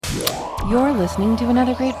You're listening to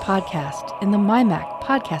another great podcast in the MyMac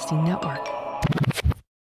Podcasting Network. All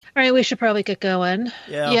right, we should probably get going.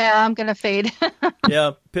 Yeah, I'm going to fade.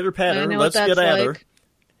 Yeah, pitter patter. Let's get at her. Like.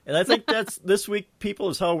 And I think that's this week, people,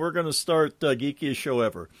 is how we're going to start Geekiest Show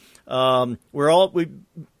Ever.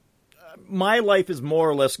 My life is more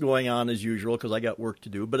or less going on as usual because I got work to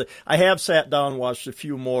do. But I have sat down and watched a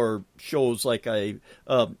few more shows like that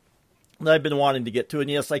I've been wanting to get to. And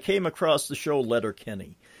yes, I came across the show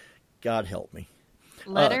Letterkenny. God help me.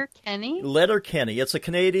 Letterkenny? Letterkenny. It's a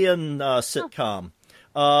Canadian sitcom.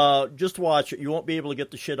 Just watch it. You won't be able to get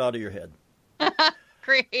the shit out of your head.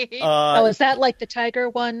 Great. Is that like the tiger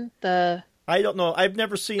one? I don't know. I've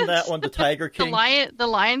never seen that one, the Tiger King. The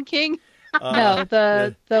Lion King? No,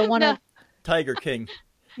 the one of Tiger King.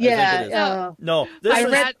 Yeah. No.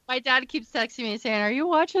 My dad keeps texting me saying, "Are you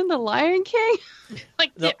watching the Lion King?"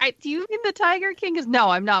 Like, no. Do you mean the Tiger King? Because no,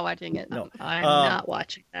 I'm not watching it. No, I'm not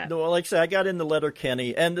watching that. No, like I said, I got into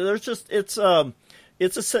Letterkenny, and there's just it's a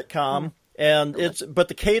sitcom. And but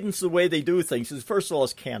the cadence, the way they do things is, first of all,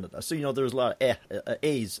 it's Canada. So, there's a lot of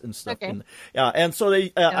A's and stuff. Okay. And so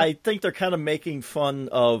I think they're kind of making fun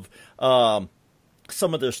of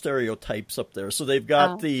some of their stereotypes up there. So they've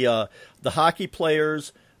got the hockey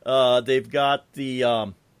players. They've got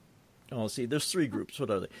the, there's three groups. What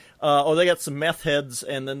are they? They got some meth heads,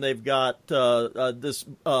 and then they've got this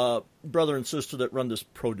brother and sister that run this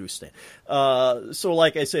produce stand. So,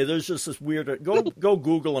 like I say, there's just this weird. Go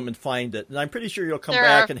Google them and find it, and I'm pretty sure you'll come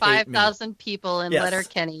back and hate me. There are 5,000 people in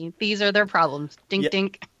Letterkenny. These are their problems. Dink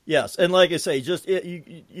dink. Yes, and like I say, just it's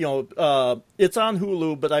on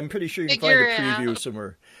Hulu, but I'm pretty sure you can find a preview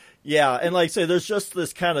somewhere. Yeah, and like I say, there's just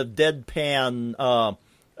this kind of deadpan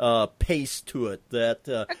pace to it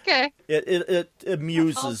that it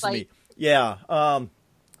amuses me. Yeah,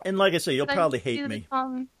 and like I say, you'll probably hate me.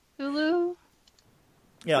 Hulu.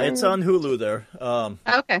 Yeah, it's on Hulu there.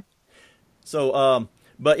 Okay. So,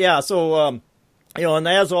 but yeah, so and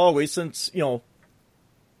as always, since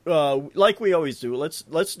like we always do,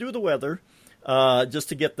 let's do the weather, just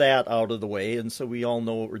to get that out of the way, and so we all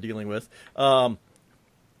know what we're dealing with.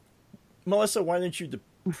 Melissa, why don't you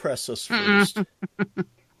depress us first?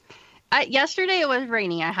 Yesterday it was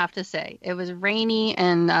rainy, I have to say. It was rainy,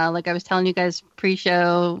 and like I was telling you guys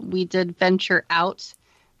pre-show, we did venture out,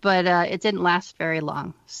 but it didn't last very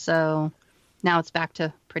long. So now it's back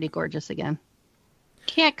to pretty gorgeous again.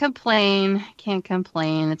 Can't complain.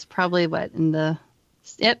 It's probably it's in the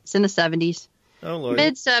 70s. Oh, Lord.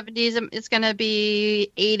 Mid 70s. It's going to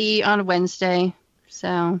be 80 on Wednesday.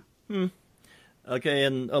 So. Okay,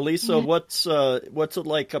 and Elisa, what's it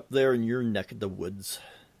like up there in your neck of the woods?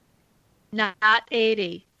 Not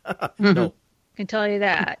 80. No. I can tell you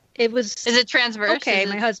that. It was. Is it transverse? Okay,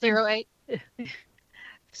 my husband. 08?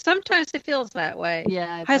 Sometimes it feels that way.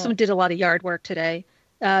 Yeah. My husband did a lot of yard work today.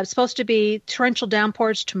 It's supposed to be torrential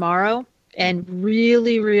downpours tomorrow and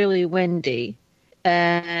really, really windy.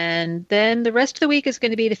 And then the rest of the week is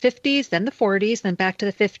going to be the 50s, then the 40s, then back to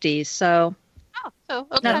the 50s. So. So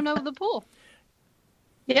time over the pool.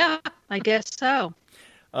 Yeah, I guess so.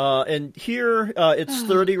 And here it's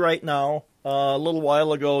 30 right now. A little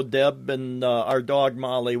while ago, Deb and our dog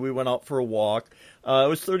Molly, we went out for a walk. It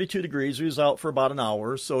was 32 degrees. We was out for about an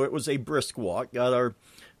hour, so it was a brisk walk. Got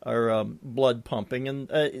our blood pumping.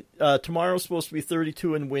 And tomorrow's supposed to be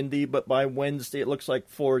 32 and windy, but by Wednesday it looks like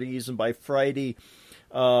 40s, and by Friday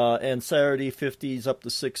and Saturday 50s up to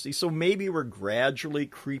 60. So maybe we're gradually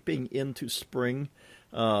creeping into spring.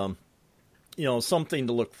 Something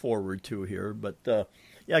to look forward to here. But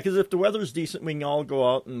yeah, because if the weather's decent, we can all go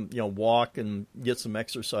out and walk and get some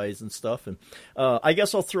exercise and stuff. And I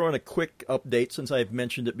guess I'll throw in a quick update since I've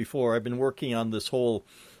mentioned it before. I've been working on this whole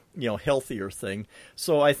healthier thing.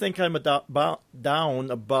 So I think I'm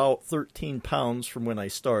down about 13 pounds from when I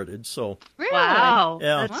started. So really? Wow,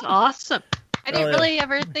 yeah, that's awesome. I didn't really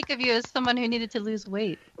ever think of you as someone who needed to lose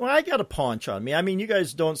weight. Well, I got a paunch on me. I mean, you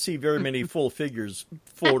guys don't see very many full figures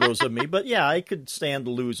photos of me, but yeah, I could stand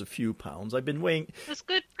to lose a few pounds. I've been weighing. That's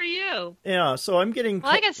good for you. Yeah, so I'm getting.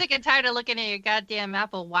 Well, I get sick and tired of looking at your goddamn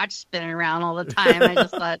Apple Watch spinning around all the time. I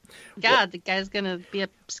just thought, God, the guy's gonna be a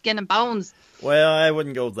skin and bones. Well, I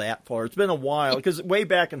wouldn't go that far. It's been a while because way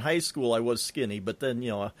back in high school I was skinny, but then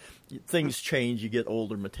things change. You get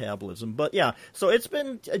older metabolism, but yeah. So it's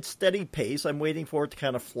been a steady pace. I'm waiting for it to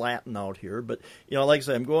kind of flatten out here, but like I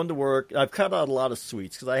said, I'm going to work. I've cut out a lot of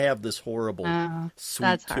sweets because I have this horrible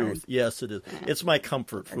sweet tooth. Hard. Yes, it is. Yeah. It's my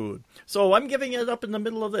comfort food. So I'm giving it up in the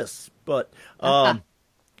middle of this, but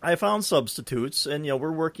I found substitutes, and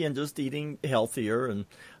we're working on just eating healthier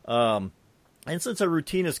and. And since our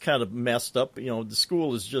routine is kind of messed up, the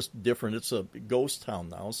school is just different. It's a ghost town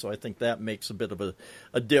now, so I think that makes a bit of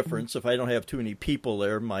a difference. If I don't have too many people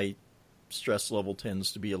there, my stress level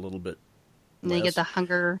tends to be a little bit And you get the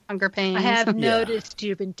hunger pains. I have noticed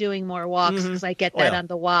you've been doing more walks because I get that on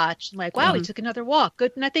the watch. I'm like, wow, he took another walk.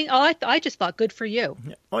 Good. And I think, I just thought good for you.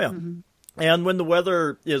 Oh, yeah. And when the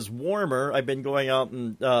weather is warmer, I've been going out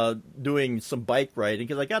and doing some bike riding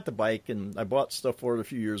because I got the bike and I bought stuff for it a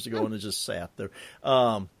few years ago and it just sat there.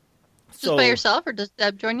 Just by yourself, or does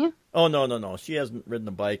Deb join you? Oh, no. She hasn't ridden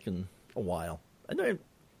a bike in a while. I don't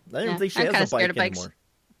think she has a bike anymore.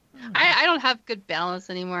 I don't have good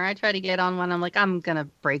balance anymore. I try to get on one. I'm like, I'm going to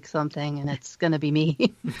break something and it's going to be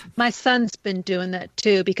me. My son's been doing that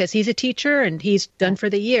too because he's a teacher and he's done for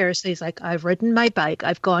the year. So he's like, I've ridden my bike.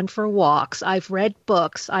 I've gone for walks. I've read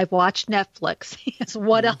books. I've watched Netflix.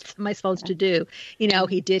 What else am I supposed to do?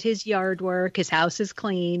 He did his yard work. His house is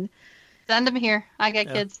clean. Send him here. I got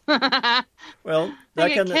kids. Well,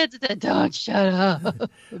 kids that don't shut up.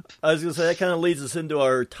 I was going to say, that kind of leads us into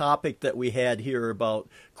our topic that we had here about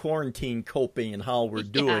quarantine coping and how we're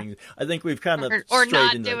doing. I think we've kind of or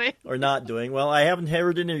not doing. Well, I haven't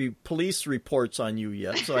heard any police reports on you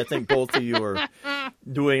yet, so I think both of you are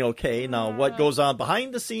doing okay. Now, what goes on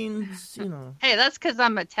behind the scenes, Hey, that's because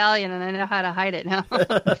I'm Italian and I know how to hide it now.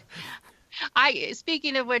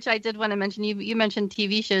 Speaking of which, I did want to mention, you mentioned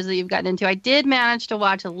TV shows that you've gotten into. I did manage to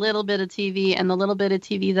watch a little bit of TV, and the little bit of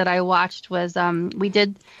TV that I watched was, we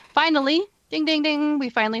did finally, ding, ding, ding, we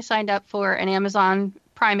finally signed up for an Amazon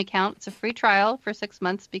Prime account. It's a free trial for 6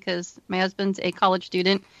 months because my husband's a college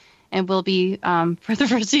student and will be for the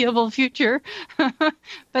foreseeable future.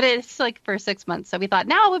 But it's like for 6 months. So we thought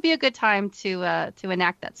now would be a good time to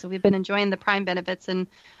enact that. So we've been enjoying the Prime benefits, and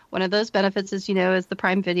one of those benefits, as you know, is the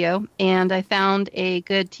Prime Video. And I found a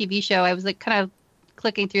good TV show. I was like kind of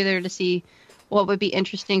clicking through there to see what would be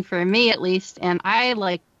interesting for me, at least. And I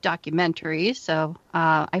like documentaries. So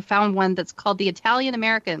I found one that's called The Italian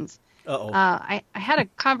Americans. I had a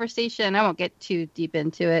conversation. I won't get too deep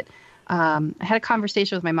into it. I had a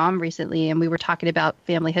conversation with my mom recently, and we were talking about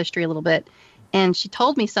family history a little bit. And she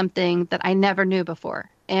told me something that I never knew before.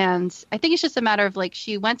 And I think it's just a matter of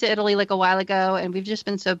she went to Italy a while ago, and we've just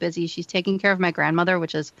been so busy. She's taking care of my grandmother,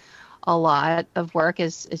 which is a lot of work,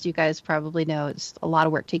 as you guys probably know. It's a lot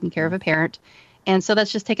of work taking care of a parent. And so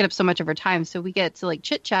that's just taken up so much of her time. So we get to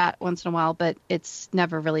chit chat once in a while, but it's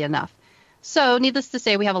never really enough. So needless to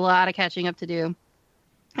say, we have a lot of catching up to do.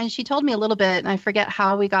 And she told me a little bit, and I forget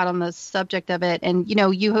how we got on the subject of it. And,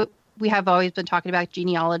 we have always been talking about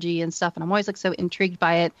genealogy and stuff, and I'm always so intrigued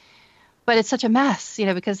by it. But it's such a mess,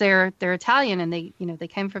 because they're Italian and they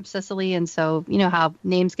came from Sicily. And so, how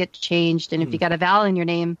names get changed. And if you got a vowel in your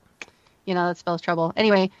name, that spells trouble.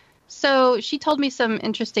 Anyway, so she told me some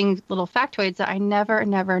interesting little factoids that I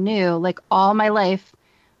never knew. All my life,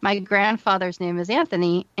 my grandfather's name is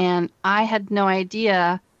Anthony. And I had no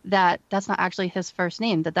idea that that's not actually his first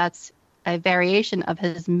name, that's a variation of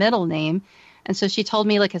his middle name. And so she told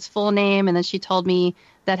me his full name. And then she told me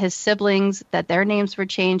that his siblings, that their names were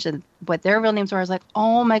changed and what their real names were. I was like,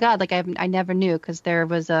 oh my God, I never knew, because there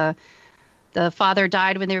was the father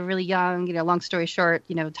died when they were really young. Long story short,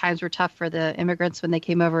 times were tough for the immigrants when they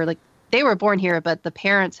came over. They were born here, but the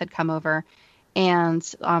parents had come over. And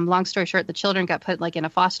long story short, the children got put in a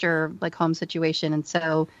foster home situation. And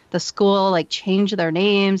so the school changed their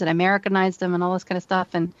names and Americanized them and all this kind of stuff.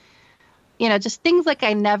 And, just things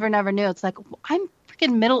I never knew. It's I'm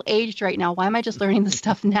freaking middle-aged right now. Why am I just learning this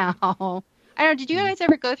stuff now? I don't know. Did you guys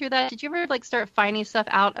ever go through that? Did you ever start finding stuff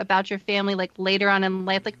out about your family later on in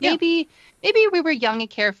life? Maybe we were young and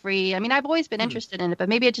carefree. I mean, I've always been interested in it, but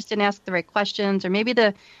maybe I just didn't ask the right questions, or maybe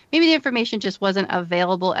the information just wasn't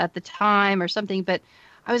available at the time or something. But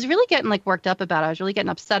I was really getting worked up about it. I was really getting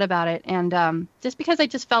upset about it, and just because I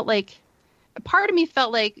just felt a part of me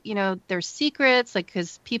felt there's secrets,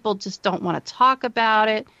 because people just don't want to talk about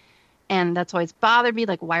it. And that's always bothered me.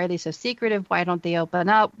 Why are they so secretive? Why don't they open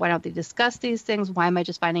up? Why don't they discuss these things? Why am I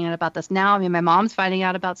just finding out about this now? I mean, my mom's finding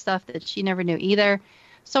out about stuff that she never knew either.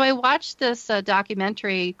 So I watched this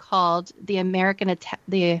documentary called The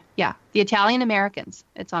Italian Americans.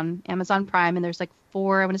 It's on Amazon Prime, and there's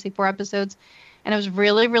 4 episodes. And it was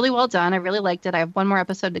really, really well done. I really liked it. I have one more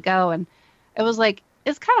episode to go. And it was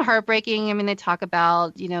it's kind of heartbreaking. I mean, they talk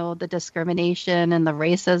about, the discrimination and the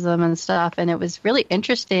racism and stuff. And it was really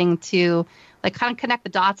interesting to kind of connect the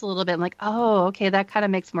dots a little bit. I'm oh, okay, that kind of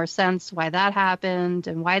makes more sense why that happened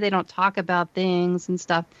and why they don't talk about things and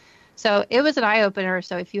stuff. So it was an eye opener.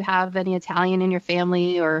 So if you have any Italian in your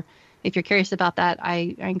family, or if you're curious about that,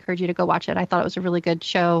 I encourage you to go watch it. I thought it was a really good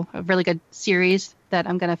show, a really good series that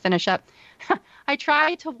I'm going to finish up. I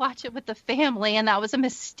tried to watch it with the family, and that was a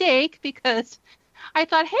mistake because I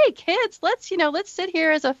thought, hey, kids, let's sit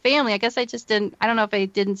here as a family. I guess I don't know if I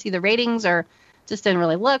didn't see the ratings or just didn't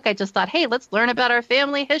really look. I just thought, hey, let's learn about our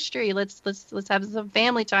family history. Let's have some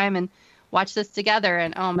family time and watch this together.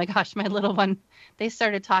 And oh my gosh, my little one, they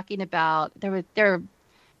started talking about,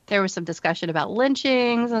 there was some discussion about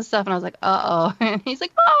lynchings and stuff. And I was like, uh-oh. And he's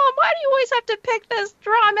like, Mom, why do you always have to pick this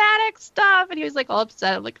dramatic stuff? And he was like all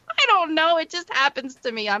upset. I'm like, I don't know. It just happens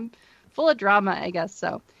to me. I'm full of drama, I guess.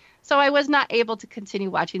 So I was not able to continue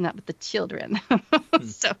watching that with the children.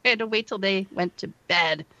 So I had to wait till they went to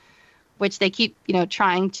bed, which they keep,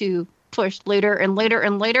 trying to push later and later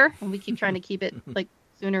and later. And we keep trying to keep it like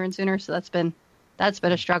sooner and sooner. So that's been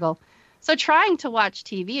a struggle. So trying to watch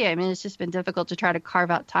TV, I mean, it's just been difficult to try to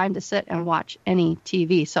carve out time to sit and watch any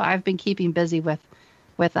TV. So I've been keeping busy with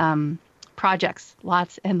projects,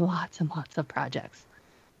 lots and lots and lots of projects.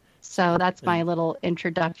 So that's my little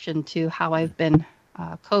introduction to how I've been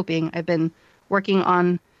coping. I've been working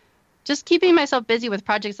on just keeping myself busy with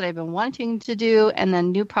projects that I've been wanting to do, and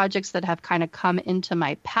then new projects that have kind of come into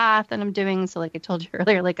my path that I'm doing. So like I told you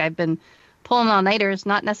earlier, like I've been pulling all-nighters,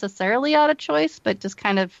 not necessarily out of choice, but it just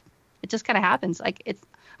kind of happens. Like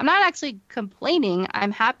I'm not actually complaining.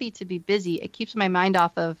 I'm happy to be busy. It keeps my mind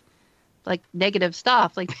off of like negative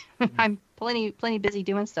stuff. Like I'm plenty busy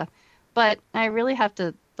doing stuff, but I really have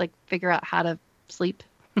to like figure out how to sleep,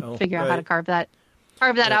 figure out how to carve that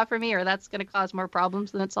out for me, or that's going to cause more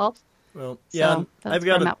problems than it solves. Well, yeah, so I've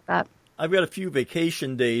got a few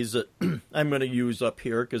vacation days that I'm going to use up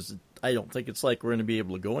here because I don't think it's like we're going to be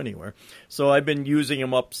able to go anywhere. So I've been using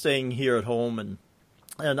them up, staying here at home, and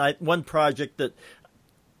one project that,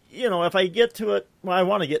 if I get to it, well, I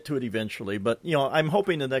want to get to it eventually, but, I'm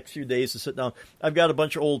hoping the next few days to sit down. I've got a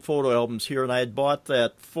bunch of old photo albums here, and I had bought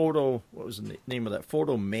that what was the name of that?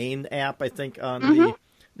 Photo Main app, I think, on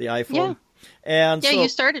the iPhone. Yeah. And you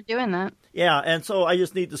started doing that. Yeah, and so I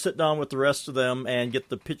just need to sit down with the rest of them and get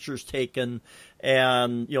the pictures taken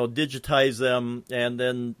and, digitize them and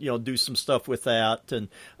then, do some stuff with that. And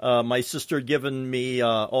my sister had given me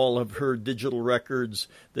all of her digital records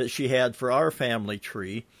that she had for our family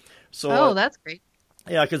tree. So, that's great.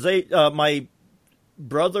 Yeah, because my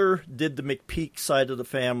brother did the McPeak side of the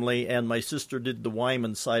family, and my sister did the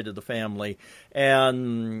Wyman side of the family.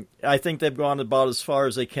 And I think they've gone about as far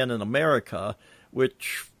as they can in America,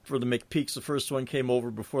 which for the McPeaks, the first one came over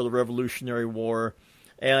before the Revolutionary War.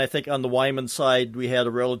 And I think on the Wyman side, we had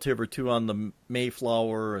a relative or two on the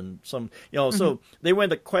Mayflower and some, so they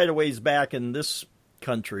went quite a ways back in this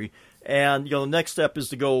country. And, the next step is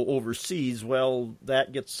to go overseas. Well,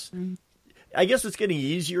 that gets... I guess it's getting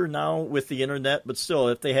easier now with the internet, but still,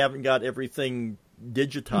 if they haven't got everything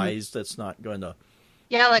digitized, that's not going to.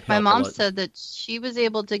 Yeah, like my mom said that she was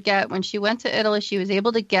able to get, when she went to Italy, she was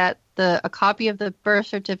able to get a copy of the birth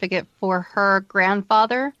certificate for her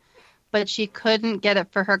grandfather, but she couldn't get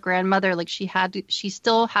it for her grandmother. Like she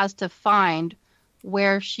still has to find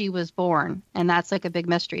where she was born, and that's like a big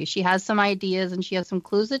mystery. She has some ideas and she has some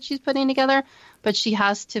clues that she's putting together, but she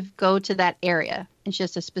has to go to that area, and she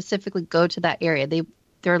has to specifically go to that area.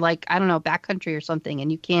 They're like, I don't know, backcountry or something,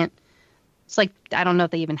 and you can't. It's like, I don't know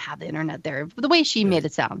if they even have the internet there. The way she made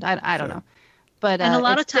it sound, I don't know. But and a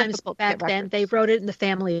lot of times back then they wrote it in the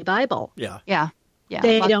family Bible. Yeah.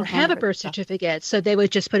 They don't have a birth certificate, so they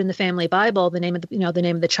would just put in the family Bible the name of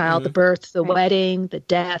the child, the birth, the wedding, the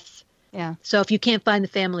death. Yeah. So if you can't find the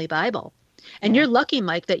family Bible, and you're lucky,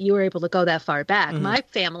 Mike, that you were able to go that far back. My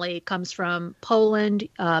family comes from Poland,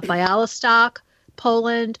 Bialystok,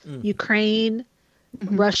 Poland, Ukraine,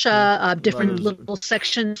 Russia, different little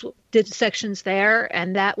sections there.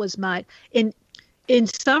 And that was on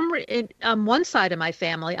one side of my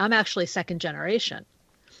family, I'm actually second generation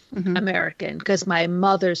American, because my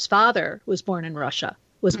mother's father was born in Russia,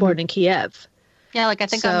 was born in Kiev. Yeah, like I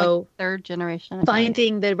think I'm like third generation.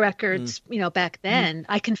 Finding the records, back then,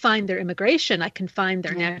 I can find their immigration, I can find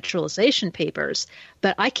their naturalization papers,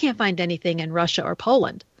 but I can't find anything in Russia or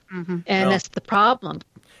Poland. And that's the problem.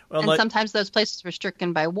 Well, and sometimes those places were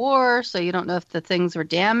stricken by war, so you don't know if the things were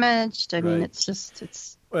damaged. I mean,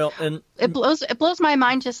 it's well, and it blows my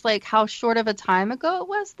mind just like how short of a time ago it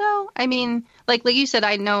was, though. I mean, like you said,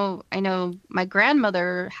 I know my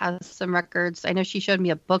grandmother has some records. I know she showed me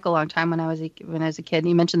a book a long time when I was a kid. And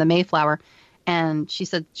you mentioned the Mayflower, and she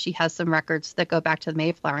said she has some records that go back to the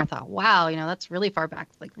Mayflower. And I thought, wow, that's really far back,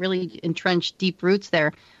 like really entrenched deep roots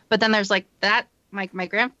there. But then there's like that my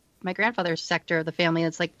grandfather's sector of the family.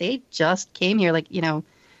 It's like they just came here, like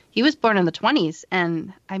he was born in the 1920s,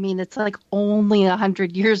 and I mean, it's like only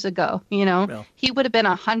 100 years ago, Well, he would have been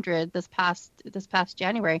 100 this past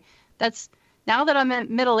January. that's now that I'm at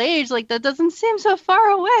middle age, like that doesn't seem so far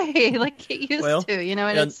away like it used to, you know,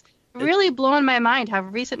 and it's really blowing my mind how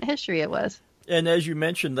recent history it was. And as you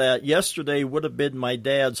mentioned that, yesterday would have been my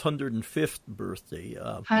dad's 105th birthday.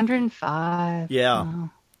 105. Yeah.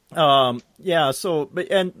 Wow.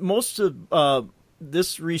 And most of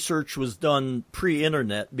this research was done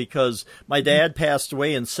pre-internet because my dad passed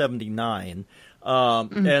away in 1979.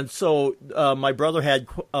 And so my brother had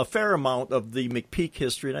a fair amount of the McPeak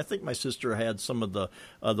history, and I think my sister had some of the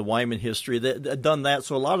Wyman history. That had done that,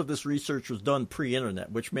 so a lot of this research was done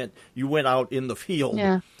pre-internet, which meant you went out in the field,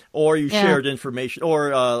 or you shared information, or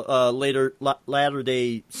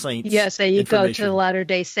Latter-day Saints. Yes, you go to the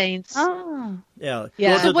Latter-day Saints. Oh, yeah.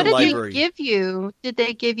 So what did they give you? Did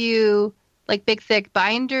they give you like big thick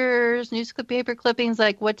binders, newspaper clippings?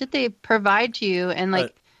 Like what did they provide to you? And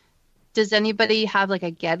like. Does anybody have like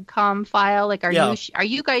a GEDCOM file? Like, are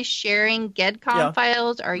you guys sharing GEDCOM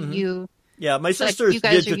files? Are you? Yeah, my sister's you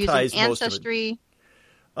guys digitized are using most Ancestry?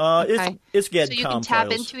 of it. It's GEDCOM so you can tap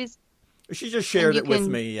files. Into his. She just shared it with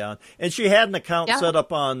me, and she had an account set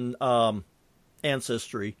up on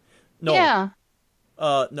Ancestry. No. Yeah.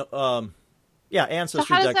 Ancestry.com. So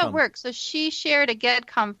how does that work? So she shared a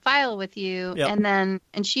GEDCOM file with you, and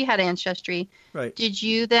she had Ancestry. Right. Did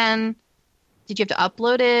you have to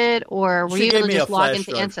upload it, or were you able to just log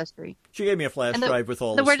into Ancestry? She gave me a flash drive with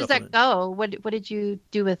all the stuff. So where does that go? What did you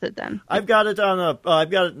do with it then? I've got it on I've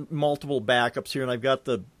got multiple backups here, and I've got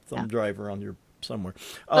the thumb drive around here somewhere.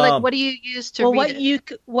 But what do you use to read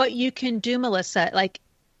it? What you can do, Melissa,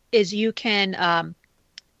 is you can.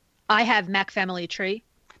 I have Mac Family Tree.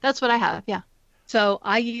 That's what I have. Yeah. So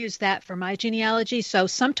I use that for my genealogy. So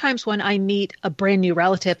sometimes when I meet a brand new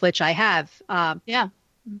relative, which I have,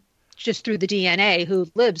 just through the DNA, who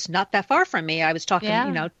lives not that far from me. I was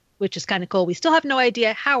talking, which is kind of cool. We still have no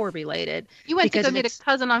idea how we're related. You went to go meet a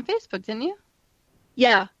cousin on Facebook, didn't you?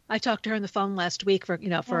 Yeah. I talked to her on the phone last week for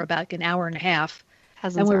about an hour and a half.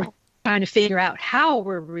 Cousins and we were trying to figure out how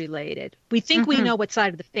we're related. We think we know what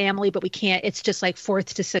side of the family, but we can't. It's just like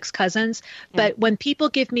fourth to sixth cousins. Yeah. But when people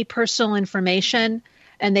give me personal information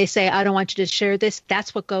and they say, I don't want you to share this,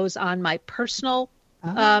 that's what goes on my personal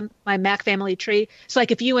my Mac Family Tree. So like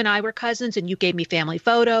if you and I were cousins and you gave me family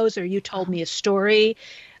photos or you told me a story,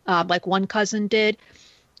 like one cousin did,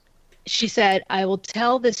 she said, I will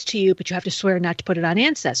tell this to you, but you have to swear not to put it on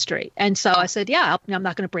Ancestry. And so I said, I'm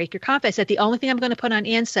not going to break your confidence. I said, the only thing I'm going to put on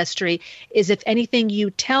Ancestry is if anything you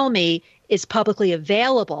tell me is publicly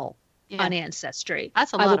available on Ancestry.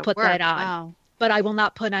 That's a lot I will of put work. that on. Wow. But I will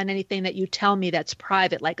not put on anything that you tell me that's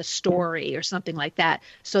private, like a story or something like that.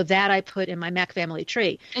 So that I put in my Mac Family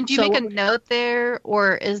Tree. And do you make a note there,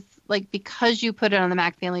 or is like because you put it on the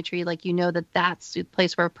Mac Family Tree, like you know that that's the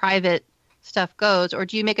place where private stuff goes, or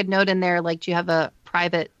do you make a note in there, like do you have a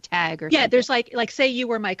private tag or something? Yeah, there's like say you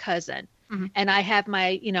were my cousin, and I have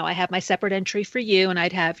my separate entry for you, and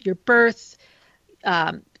I'd have your birth,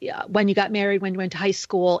 when you got married, when you went to high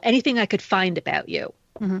school, anything I could find about you.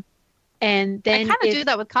 Mm-hmm. And then I kind of do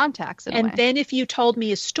that with contacts. And then if you told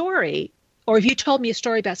me a story, or if you told me a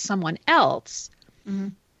story about someone else,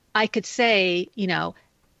 I could say,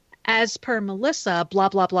 as per Melissa, blah,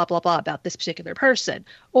 blah, blah, blah, blah, about this particular person.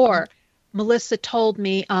 Or Melissa told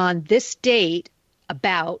me on this date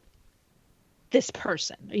about this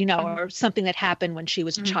person, or something that happened when she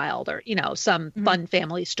was a child, or, some fun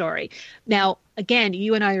family story. Now, again,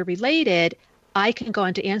 you and I are related. I can go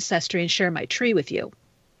into Ancestry and share my tree with you.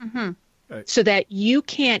 Mm-hmm. Right. So that you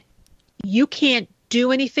can't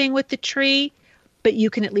do anything with the tree, but you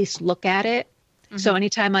can at least look at it. Mm-hmm. So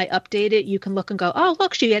anytime I update it, you can look and go, oh,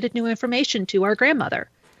 look, she added new information to our grandmother.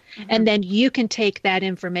 Mm-hmm. And then you can take that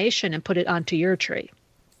information and put it onto your tree.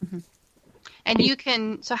 Mm-hmm. And you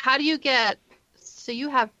can, so how do you you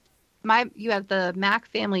have the Mac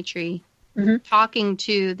Family Tree talking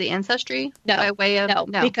to the Ancestry by way of,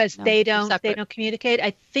 because they don't communicate.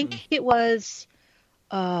 I think it was,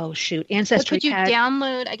 Ancestry. But could you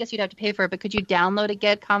download, I guess you'd have to pay for it, but could you download a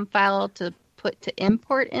GEDCOM file to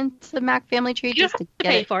import into the Mac Family Tree just to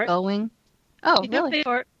get it going? Oh, really? Pay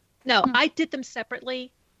for it. No, I did them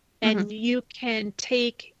separately, and you can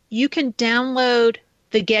download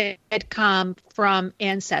the GEDCOM from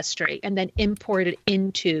Ancestry and then import it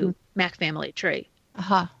into Mac Family Tree.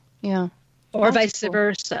 Yeah. Or vice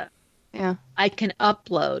versa. Yeah. I can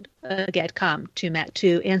upload a GEDCOM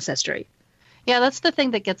to Ancestry. Yeah, that's the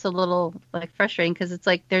thing that gets a little frustrating, because it's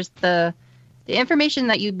like there's the information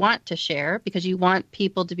that you want to share because you want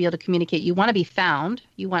people to be able to communicate. You want to be found.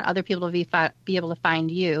 You want other people to be able to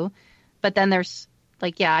find you. But then there's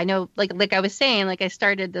I know, like I was saying, I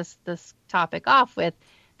started this topic off with,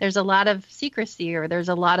 there's a lot of secrecy, or there's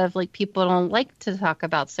a lot of like people don't like to talk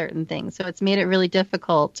about certain things. So it's made it really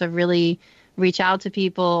difficult to really reach out to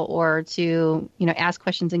people or to, ask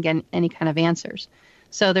questions and get any kind of answers.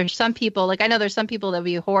 So there's some people, like I know there's some people that would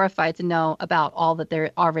be horrified to know about all that there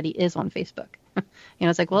already is on Facebook.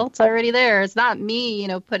 It's like, well, it's already there. It's not me,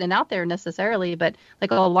 putting it out there necessarily, but like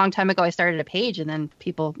a long time ago, I started a page and then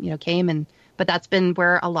people, came but that's been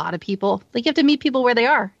where a lot of people, like you have to meet people where they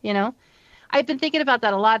are, I've been thinking about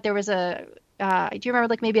that a lot. There was do you remember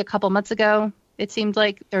like maybe a couple months ago, it seemed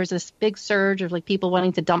like there was this big surge of like people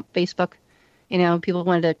wanting to dump Facebook, people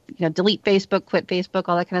wanted to, delete Facebook, quit Facebook,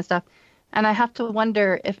 all that kind of stuff. And I have to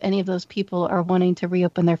wonder if any of those people are wanting to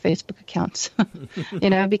reopen their Facebook accounts,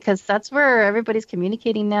 because that's where everybody's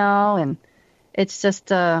communicating now. And it's just,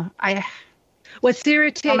 what's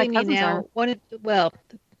irritating me now,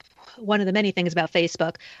 one of the many things about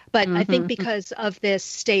Facebook, but I think because of this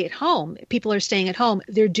stay at home, people are staying at home,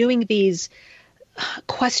 they're doing these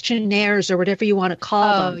questionnaires or whatever you want to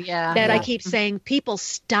call them. I keep saying, people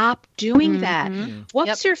stop doing that.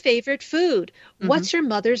 What's your favorite food? What's your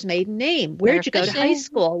mother's maiden name? Where'd you go to high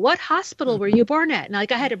school? What hospital were you born at? And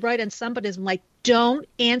like I had to write on somebody's, I'm like, don't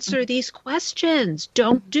answer these questions.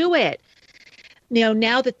 Don't do it.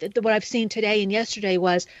 Now that what I've seen today and yesterday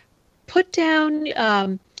was put down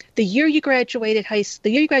the year you graduated high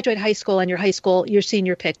school and your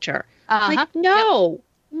senior picture. Like, no.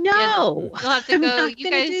 No, you'll have to go.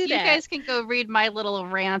 You guys can go read my little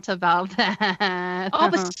rant about that. Oh,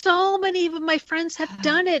 but so many of my friends have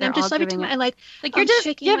done it. I'm just like you're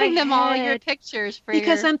just giving them all your pictures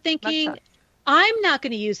because I'm thinking I'm not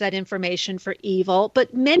going to use that information for evil.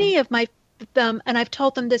 But many of my and I've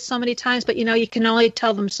told them this so many times, but you can only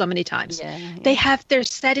tell them so many times. They have their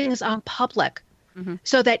settings on public.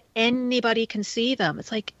 So that anybody can see them.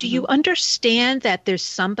 It's like, do you understand that there's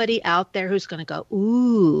somebody out there who's going to go,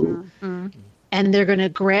 ooh, and they're going to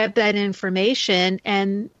grab that information.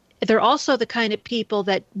 And they're also the kind of people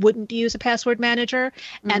that wouldn't use a password manager.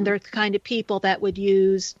 And they're the kind of people that would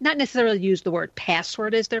not necessarily use the word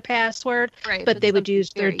password as their password, but they would use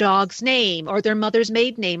their dog's name or their mother's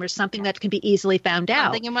maiden name or something that can be easily found out.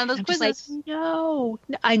 Something in one of those quizzes. Like, no,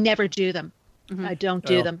 I never do them. I don't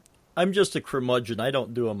do them. I'm just a curmudgeon. I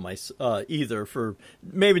don't do them either, for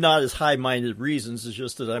maybe not as high-minded reasons. It's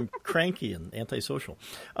just that I'm cranky and antisocial.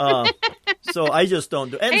 So I just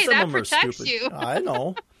don't do it. And some of them are stupid. You. I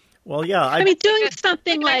know. Well, yeah. I mean, doing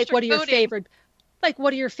something like what are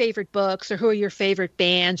your favorite books or who are your favorite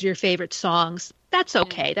bands, your favorite songs, that's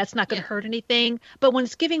okay. That's not going to hurt anything. But when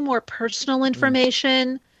it's giving more personal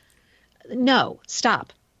information, no,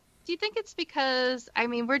 stop. Do you think it's because,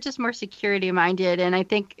 we're just more security minded, and I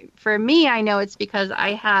think for me, I know it's because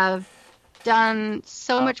I have done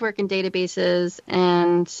so much work in databases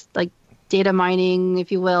and like data mining,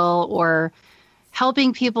 if you will, or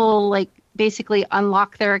helping people like basically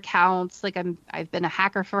unlock their accounts. Like I've been a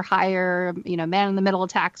hacker for hire, man in the middle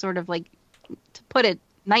attack, sort of like, to put it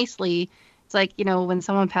nicely. It's like, when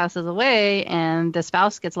someone passes away and the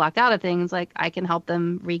spouse gets locked out of things, like I can help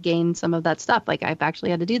them regain some of that stuff. Like I've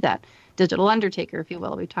actually had to do that. Digital undertaker, if you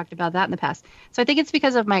will. We've talked about that in the past. So I think it's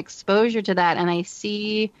because of my exposure to that. And I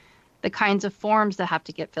see the kinds of forms that have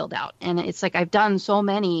to get filled out. And it's like I've done so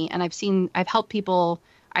many, and I've helped people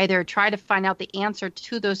either try to find out the answer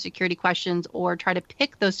to those security questions or try to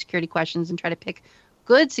pick those security questions and try to pick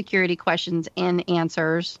good security questions and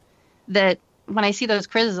answers that when I see those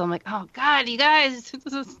quizzes, I'm like, oh God, you guys,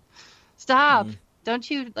 stop. Don't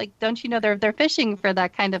you know they're fishing for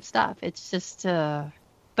that kind of stuff? It's just,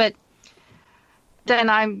 but then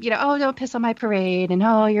I'm, don't piss on my parade, and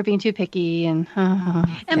you're being too picky, and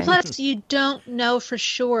okay. And plus you don't know for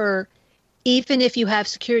sure, even if you have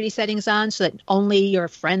security settings on so that only your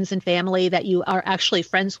friends and family that you are actually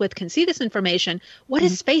friends with can see this information. What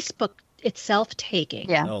is Facebook itself taking?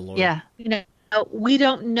 Yeah. Oh, Lord. Yeah. We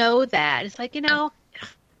don't know that. It's like,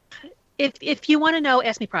 if you want to know,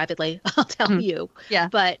 ask me privately. I'll tell you. Yeah.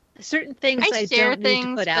 But certain things I don't need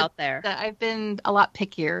to put out there. That I've been a lot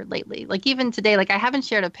pickier lately. Like even today, like I haven't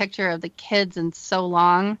shared a picture of the kids in so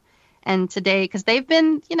long. And today, because they've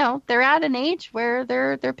been, they're at an age where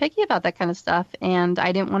they're picky about that kind of stuff. And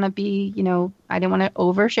I didn't want to be, I didn't want to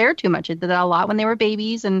overshare too much. I did that a lot when they were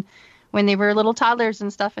babies and when they were little toddlers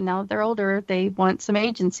and stuff. And now that they're older, they want some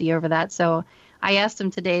agency over that. So I asked them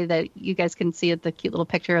today that you guys can see the cute little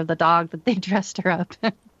picture of the dog that they dressed her up,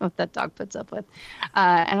 what that dog puts up with.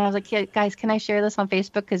 And I was like, yeah, guys, can I share this on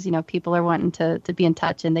Facebook? Because, people are wanting to be in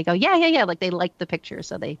touch. And they go, yeah. Like they liked the picture.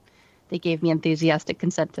 So they gave me enthusiastic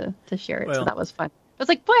consent to share it. Well, so that was fun. was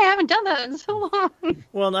like, boy, I haven't done that in so long.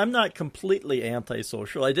 Well, I'm not completely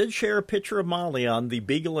antisocial. I did share a picture of Molly on the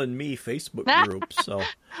Beagle and Me Facebook group. So,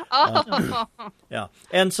 yeah.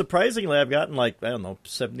 And surprisingly, I've gotten I don't know,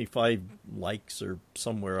 75 likes or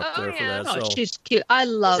somewhere up there for that. Oh, So she's cute. I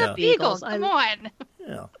love She's a beagles. beagle. Come on.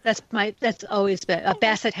 yeah. That's always been a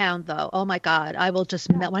basset hound, though. Oh my God, I will just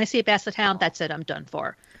when I see a basset hound, that's it. I'm done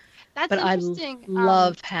for. That's But I interesting.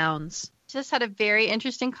 love hounds. Just had a very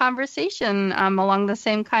interesting conversation along the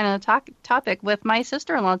same kind of topic with my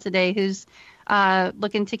sister-in-law today, who's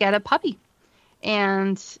looking to get a puppy.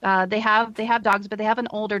 And they have dogs, but they have an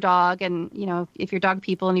older dog. And if you're dog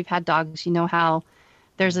people and you've had dogs, you know how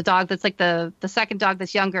there's a dog that's like the second dog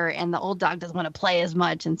that's younger, and the old dog doesn't want to play as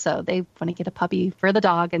much, and so they want to get a puppy for the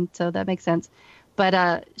dog, and so that makes sense.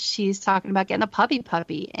 But she's talking about getting a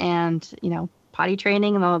puppy, and potty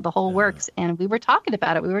training and the whole works. And we were talking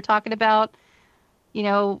about it. We were talking about,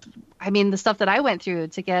 the stuff that I went through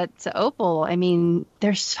to get to Opal. I mean,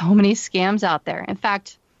 there's so many scams out there. In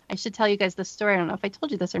fact, I should tell you guys this story. I don't know if I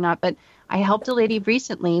told you this or not, but I helped a lady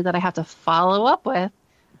recently that I have to follow up with.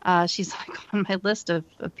 She's on my list of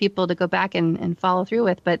people to go back and follow through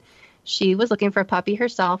with. But she was looking for a puppy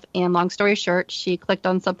herself. And long story short, she clicked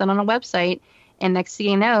on something on a website. And next thing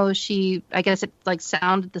you know, I guess it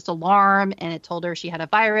sounded this alarm, and it told her she had a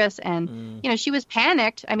virus, and she was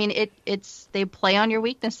panicked. I mean, they play on your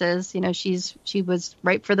weaknesses. She was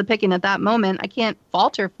ripe for the picking at that moment. I can't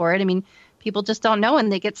fault her for it. I mean, people just don't know,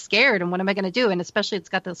 and they get scared. And what am I going to do? And especially it's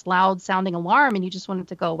got this loud sounding alarm, and you just want it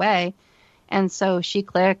to go away. And so she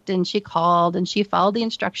clicked, and she called, and she followed the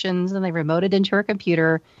instructions, and they remoted into her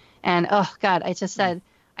computer. And oh God,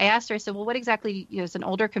 I asked her, I said, well, what exactly, it's an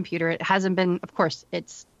older computer. It hasn't been, of course,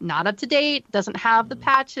 it's not up to date, doesn't have the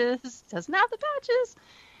patches.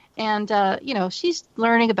 And, she's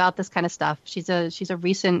learning about this kind of stuff. She's a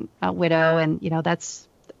recent widow, and,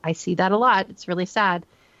 I see that a lot. It's really sad.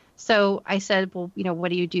 So I said, well, what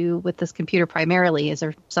do you do with this computer primarily? Is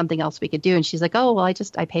there something else we could do? And she's like, oh, well,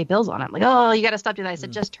 I pay bills on it. I'm like, oh, you got to stop doing that. I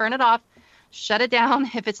said, just turn it off. Shut it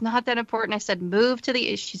down if it's not that important. I said,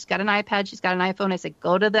 she's got an iPad, she's got an iPhone. I said,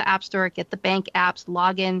 go to the app store, get the bank apps,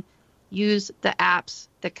 log in, use the apps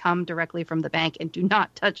that come directly from the bank, and do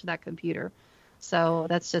not touch that computer. So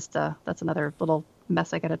that's another little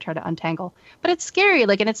mess I got to try to untangle. But it's scary,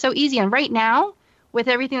 and it's so easy. And right now, with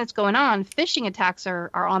everything that's going on, phishing attacks are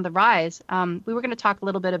on the rise. We were going to talk a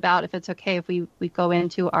little bit about, if it's okay, if we go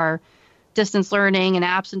into our distance learning and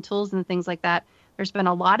apps and tools and things like that. There's been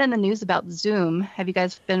a lot in the news about Zoom. Have you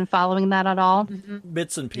guys been following that at all? Mm-hmm.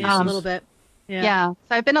 Bits and pieces. A little bit. Yeah. So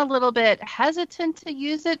I've been a little bit hesitant to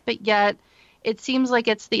use it, but yet it seems like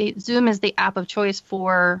Zoom is the app of choice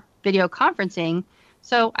for video conferencing.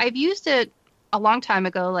 So I've used it a long time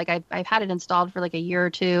ago. I've had it installed for a year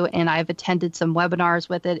or two, and I've attended some webinars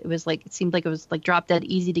with it. It seemed like it was drop dead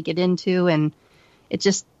easy to get into, and it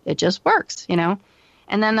just works,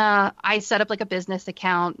 And then I set up a business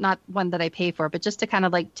account, not one that I pay for, but just to kind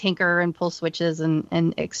of tinker and pull switches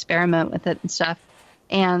and experiment with it and stuff.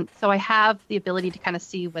 And so I have the ability to kind of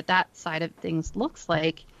see what that side of things looks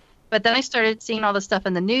like. But then I started seeing all the stuff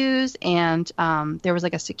in the news, and there was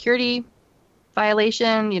a security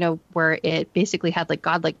violation, where it basically had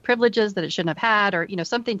godlike privileges that it shouldn't have had, or,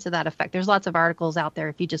 something to that effect. There's lots of articles out there.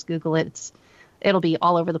 If you just Google it, it'll be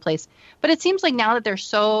all over the place. But it seems like now that they're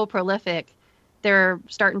so prolific, they're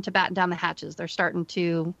starting to batten down the hatches. They're starting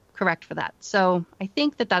to correct for that. So I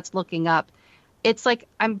think that's looking up. It's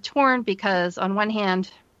I'm torn because on one hand,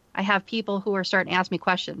 I have people who are starting to ask me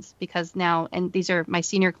questions because now, and these are my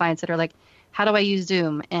senior clients that are like, how do I use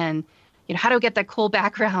Zoom? And, how do I get that cool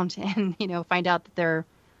background and, find out that their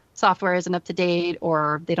software isn't up to date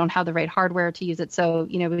or they don't have the right hardware to use it. So,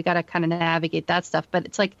 we got to kind of navigate that stuff. But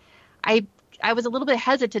it's I was a little bit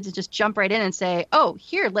hesitant to just jump right in and say, oh,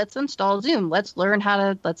 here, let's install Zoom. Let's learn how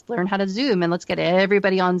to Zoom and let's get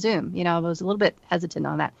everybody on Zoom. I was a little bit hesitant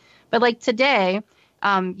on that. But today,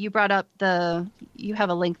 you brought up you have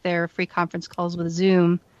a link there, free conference calls with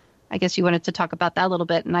Zoom. I guess you wanted to talk about that a little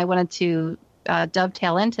bit. And I wanted to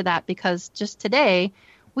dovetail into that because just today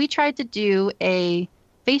we tried to do a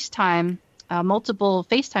FaceTime, multiple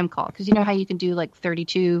FaceTime call. Because you know how you can do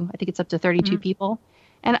 32, I think it's up to 32 people.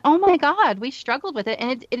 And oh my God, we struggled with it,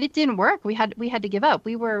 and it didn't work. We had to give up.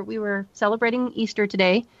 We were celebrating Easter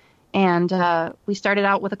today, and we started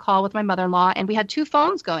out with a call with my mother-in-law, and we had two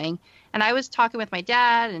phones going. And I was talking with my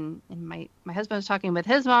dad, and my husband was talking with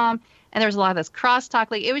his mom, and there was a lot of this crosstalk.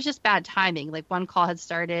 It was just bad timing. One call had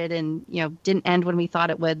started and didn't end when we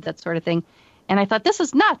thought it would, that sort of thing. And I thought, this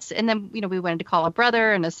is nuts. And then, we wanted to call a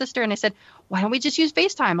brother and a sister. And I said, why don't we just use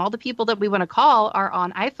FaceTime? All the people that we want to call are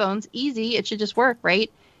on iPhones. Easy. It should just work, right?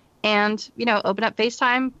 And, open up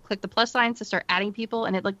FaceTime, click the plus signs to start adding people.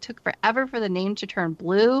 And it took forever for the name to turn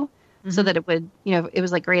blue so that it would, it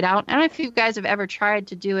was grayed out. I don't know if you guys have ever tried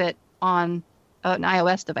to do it on an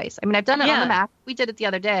iOS device. I mean, I've done it on the Mac. We did it the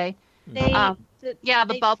other day.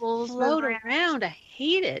 The bubbles float around. I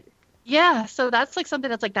hate it. Yeah, so that's something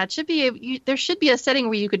that's that should be there should be a setting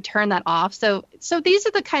where you could turn that off. So these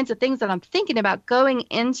are the kinds of things that I'm thinking about going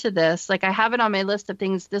into this. I have it on my list of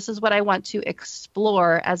things. This is what I want to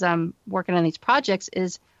explore as I'm working on these projects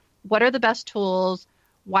is what are the best tools?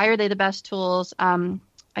 Why are they the best tools?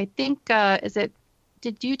 I think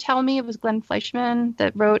did you tell me it was Glenn Fleischman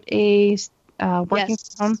that wrote a working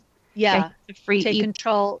from home? Yeah, free take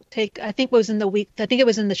control. I think it was in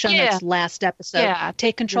the show notes last episode. Yeah,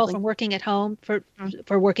 take control from working at home for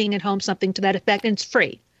working at home, something to that effect, and it's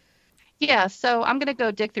free. Yeah, so I'm gonna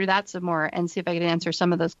go dig through that some more and see if I can answer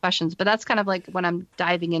some of those questions. But that's kind of what I'm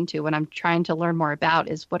diving into when I'm trying to learn more about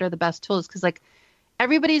is what are the best tools because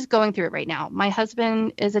everybody's going through it right now. My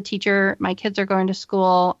husband is a teacher. My kids are going to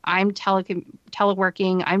school. I'm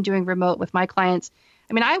teleworking. I'm doing remote with my clients.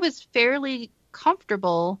 I mean, I was fairly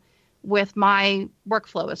comfortable with my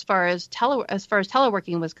workflow as far as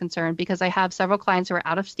teleworking was concerned because I have several clients who are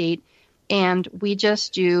out of state and we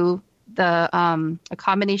just do a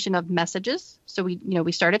combination of messages. So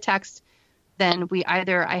we start a text, then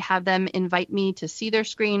I have them invite me to see their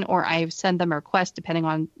screen or I send them a request depending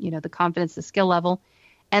on, the confidence, the skill level.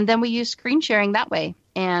 And then we use screen sharing that way.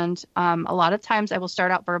 And a lot of times I will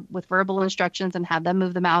start out with verbal instructions and have them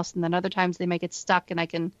move the mouse. And then other times they might get stuck and I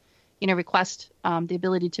can request the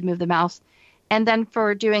ability to move the mouse. And then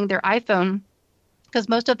for doing their iPhone, because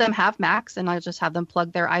most of them have Macs, and I'll just have them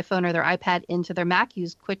plug their iPhone or their iPad into their Mac,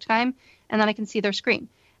 use QuickTime, and then I can see their screen.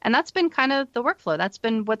 And that's been kind of the workflow. That's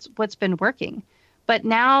been what's been working. But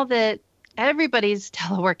now that everybody's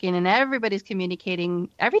teleworking and everybody's communicating,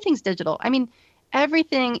 everything's digital. I mean,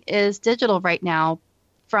 everything is digital right now,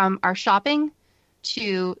 from our shopping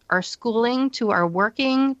to our schooling, to our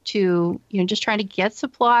working, to, just trying to get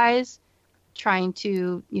supplies, trying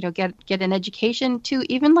to, get an education, to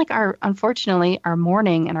even unfortunately, our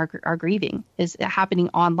mourning and our grieving is happening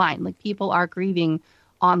online. People are grieving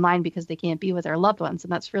online because they can't be with their loved ones.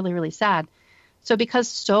 And that's really, really sad. So because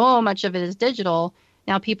so much of it is digital,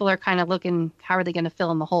 now people are kind of looking, how are they going to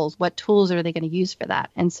fill in the holes? What tools are they going to use for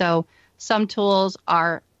that? And so some tools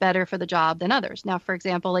are better for the job than others. Now, for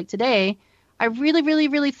example, today, I really, really,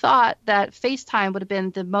 really thought that FaceTime would have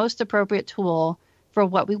been the most appropriate tool for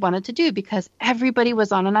what we wanted to do because everybody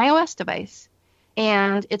was on an iOS device.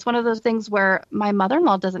 And it's one of those things where my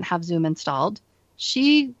mother-in-law doesn't have Zoom installed.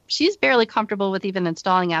 She's barely comfortable with even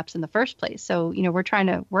installing apps in the first place. So, we're trying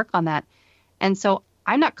to work on that. And so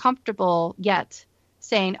I'm not comfortable yet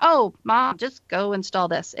saying, oh, Mom, just go install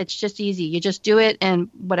this. It's just easy. You just do it and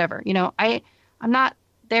whatever. I'm not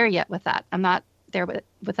there yet with that. I'm not there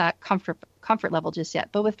with that comfort level just yet.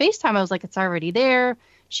 But with FaceTime, I was like, it's already there.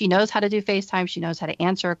 She knows how to do FaceTime. She knows how to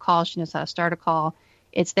answer a call. She knows how to start a call.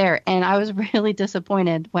 It's there. And I was really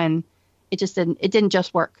disappointed when it didn't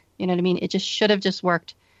just work. You know what I mean? It just should have just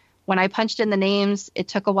worked. When I punched in the names, it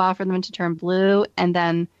took a while for them to turn blue. And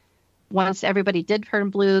then once everybody did turn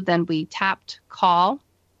blue, then we tapped call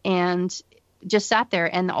and just sat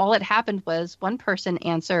there. And all that happened was one person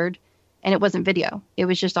answered and it wasn't video. It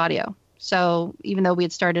was just audio. So even though we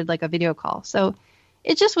had started a video call. So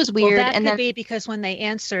it just was weird. Well, that could be because when they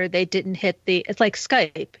answered, they didn't hit it's like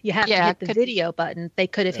Skype. You have to hit the video button. They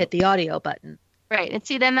could have hit the audio button. Right. And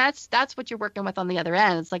see, then that's what you're working with on the other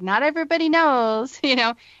end. It's not everybody knows,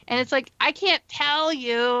 and it's I can't tell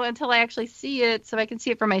you until I actually see it so I can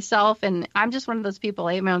see it for myself. And I'm just one of those people.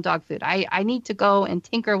 I eat my own dog food. I need to go and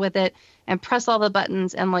tinker with it and press all the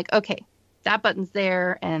buttons and okay, that button's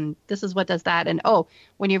there and this is what does that. And oh,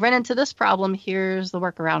 when you run into this problem, here's the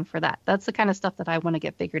workaround for that. That's the kind of stuff that I want to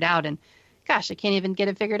get figured out. And gosh, I can't even get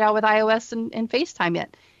it figured out with iOS and FaceTime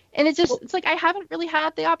yet. And it's I haven't really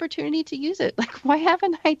had the opportunity to use it. Why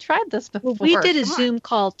haven't I tried this before? Well, we did a Zoom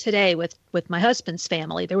call today with my husband's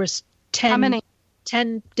family. There was 10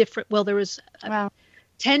 different, there was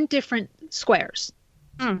 10 different squares.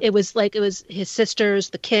 It was his sisters,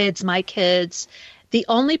 the kids, my kids. The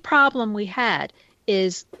only problem we had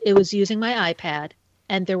is it was using my iPad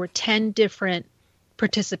and there were 10 different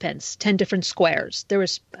participants, 10 different squares. There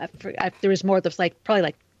was more. There was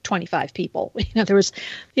probably 25 people. There was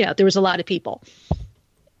a lot of people.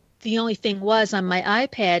 The only thing was on my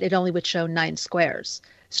iPad, it only would show 9 squares.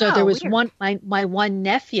 So there was weird. My one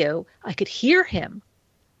nephew, I could hear him,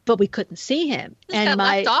 but we couldn't see him. Just got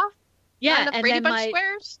left off? Yeah, On the and Brady then Bunch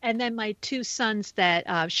squares? and then my two sons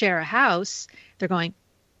that share a house, they're going,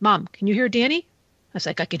 Mom, can you hear Danny? I was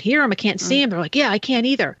like, I can hear him. I can't see him. They're like, yeah, I can't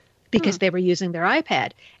either, because they were using their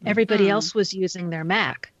iPad. Everybody else was using their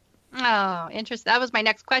Mac. Oh, interesting. That was my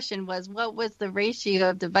next question, was what was the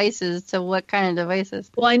ratio of devices to what kind of devices?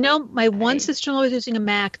 Well, I know my one sister-in-law was using a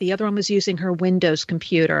Mac. The other one was using her Windows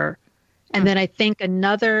computer. And then I think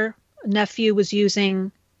another nephew was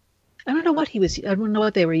using, I don't know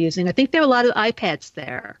what they were using. I think there were a lot of iPads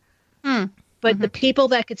there. But the people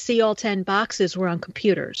that could see all 10 boxes were on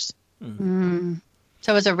computers.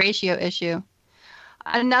 So it was a ratio issue.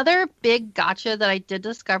 Another big gotcha that I did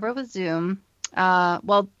discover with Zoom,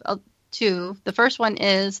 two. The first one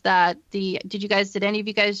is that did any of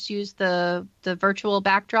you guys use the virtual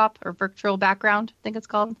backdrop or virtual background, I think it's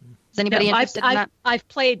called? Is anybody interested in that? I've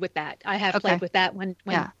played with that. I have played with that when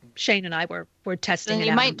Shane and I were testing it out.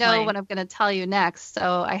 You might know what I'm going to tell you next.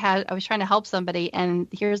 So I was trying to help somebody, and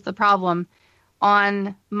here's the problem.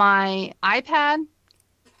 On my iPad,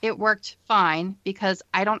 it worked fine because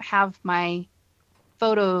I don't have my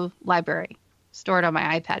photo library stored on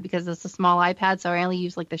my iPad because it's a small iPad, so I only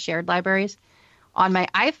use like the shared libraries. On my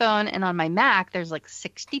iPhone and on my Mac, there's like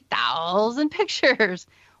 60,000 pictures.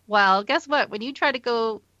 Well, guess what? When you try to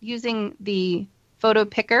go using the photo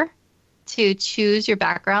picker to choose your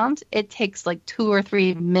background, it takes like 2 or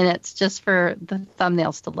 3 minutes just for the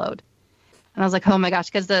thumbnails to load. And I was like, oh my gosh,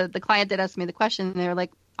 because the client did ask me the question, and they were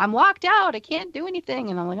like, I'm locked out. I can't do anything.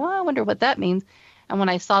 And I'm like, oh, I wonder what that means. And when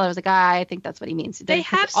I saw there was a guy, I think that's what he means. They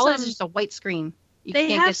have all this is just a white screen.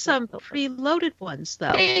 They have some preloaded ones,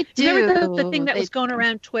 though. They do. Remember the thing that was going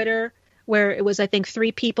around Twitter where it was, I think,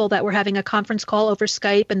 3 people that were having a conference call over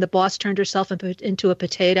Skype, and the boss turned herself into a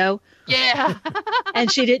potato. Yeah. And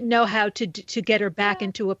she didn't know how to get her back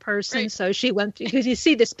into a person, so she went, because you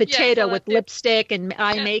see this potato with lipstick and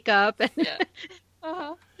eye makeup. And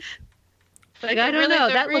like, I don't know.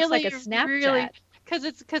 That looks like a Snapchat.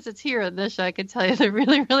 Because it's here in this show, I can tell you the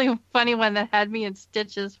really, really funny one that had me in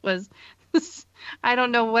stitches was, I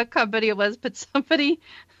don't know what company it was, but somebody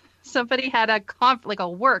had a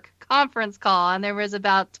work conference call, and there was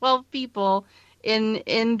about 12 people in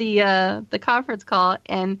the conference call,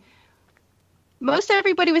 and most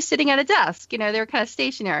everybody was sitting at a desk. They were kind of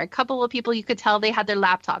stationary. A couple of people, you could tell they had their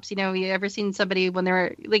laptops. You ever seen somebody when they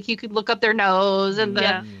were like, you could look up their nose and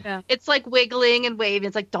it's like wiggling and waving.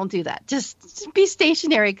 It's like, don't do that. Just be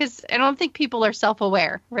stationary, because I don't think people are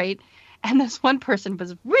self-aware, right? And this one person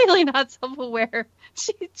was really not self-aware.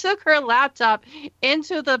 She took her laptop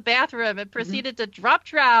into the bathroom and proceeded to drop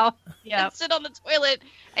trowel and sit on the toilet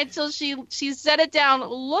until she set it down,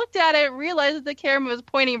 looked at it, realized the camera was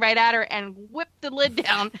pointing right at her, and whipped the lid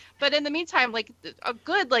down. But in the meantime, like a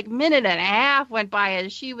good minute and a half went by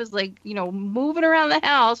as she was moving around the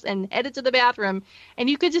house and headed to the bathroom, and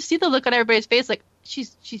you could just see the look on everybody's face, like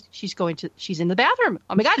she's in the bathroom.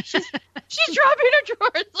 Oh my God, she's dropping her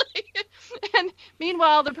drawers. And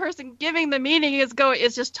meanwhile, the person giving the meeting is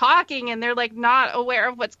just talking, and they're like not aware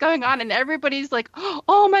of what's going on, and everybody's like,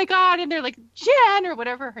 oh my God, and they're like, Jen or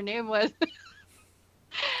whatever her name was,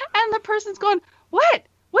 and the person's going, what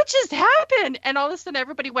just happened? And all of a sudden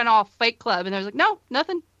everybody went all Fight Club, and they're like, no,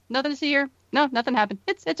 nothing to see here, no, nothing happened,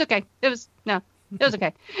 it's okay, it was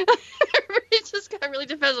okay. Everybody just got really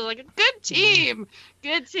defensive, like, good team,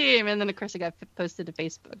 and then of course it got posted to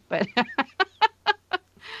Facebook, but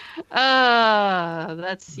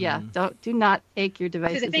that's do not take your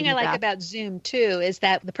devices. The thing I like about Zoom too is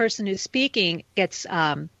that the person who's speaking gets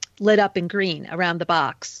lit up in green around the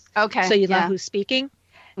box. Okay. So you know who's speaking.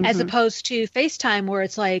 As opposed to FaceTime, where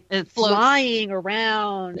it's like flying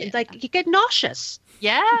around. Yeah. It's like you get nauseous.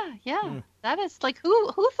 Yeah. That is like,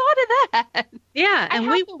 who thought of that? Yeah, and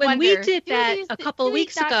when we did that a couple of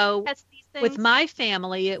weeks ago with my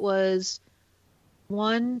family, it was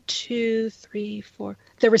 1, 2, 3, 4.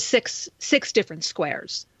 There were six different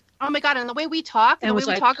squares. Oh my God! And the way we talk, we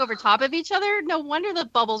talk over top of each other, no wonder the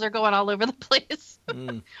bubbles are going all over the place.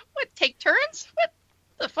 What? Take turns? What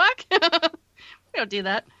the fuck? We don't do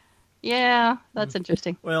that. Yeah, that's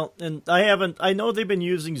interesting. Well, and I know they've been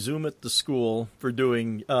using Zoom at the school for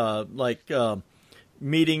doing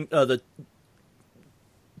meeting, the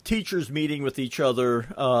teachers meeting with each other.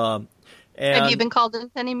 And have you been called into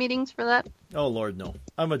any meetings for that? Oh Lord, no.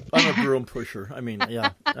 I'm a broom pusher.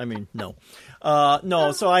 No.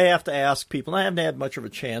 No, so I have to ask people. I haven't had much of a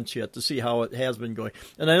chance yet to see how it has been going.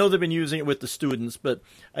 And I know they've been using it with the students, but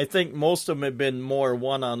I think most of them have been more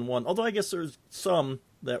one-on-one. Although I guess there's some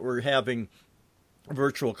that were having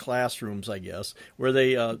virtual classrooms, I guess, where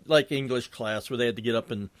they like English class, where they had to get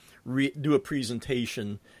up and do a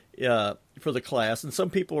presentation for the class, and some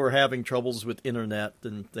people were having troubles with internet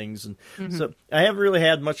and things, and so I haven't really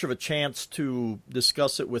had much of a chance to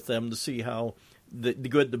discuss it with them to see how the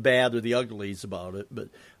good, the bad, or the uglies about it, but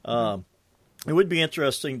it would be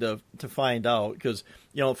interesting to find out, because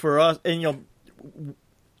for us, and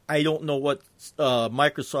I don't know what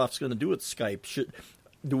Microsoft's going to do with Skype.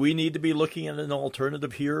 Do we need to be looking at an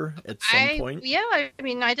alternative here at some point? Yeah, I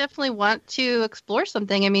mean, I definitely want to explore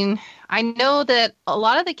something. I mean, I know that a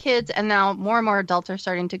lot of the kids, and now more and more adults, are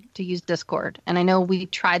starting to use Discord. And I know we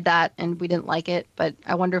tried that and we didn't like it, but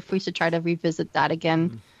I wonder if we should try to revisit that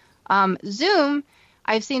again. Zoom,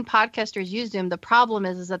 I've seen podcasters use Zoom. The problem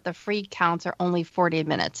is that the free counts are only 40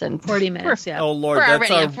 minutes. And 40 minutes, yeah. Oh, Lord, we're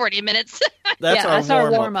that's already at 40 minutes. That's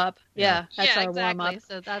our warm-up. Yeah, that's our exactly. warm-up.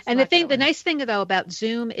 So that's and the nice thing, though, about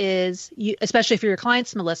Zoom is, especially for your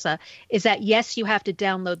clients, Melissa, is that, yes, you have to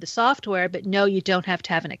download the software, but no, you don't have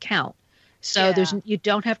to have an account. So you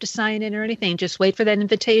don't have to sign in or anything. Just wait for that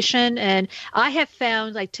invitation. And I have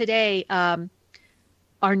found, like today,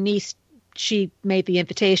 our niece, she made the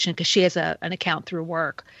invitation because she has an account through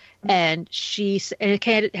work, and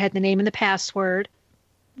it had the name and the password.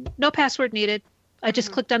 No password needed. I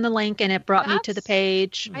just clicked on the link and it brought me to the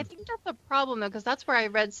page. I think that's a problem, though, because that's where I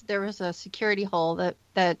read there was a security hole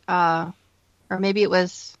that or maybe it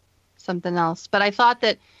was something else. But I thought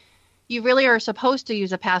that you really are supposed to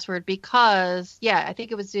use a password because, I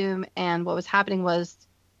think it was Zoom, and what was happening was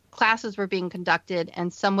classes were being conducted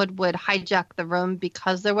and someone would hijack the room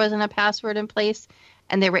because there wasn't a password in place,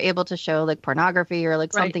 and they were able to show like pornography or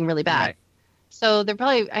like something really bad. Right. So they're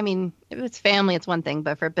probably, I mean, if it's family, it's one thing,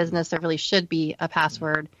 but for business, there really should be a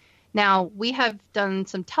password. Now, we have done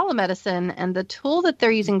some telemedicine, and the tool that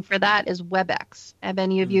they're using for that is WebEx. Have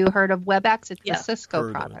any of you heard of WebEx? It's a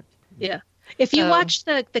Cisco product. Yeah. If you watch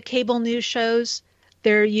the cable news shows,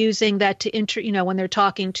 they're using that to when they're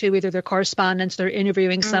talking to either their correspondents, they're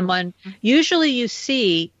interviewing someone. Usually you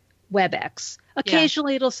see WebEx.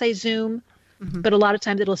 Occasionally it'll say Zoom, but a lot of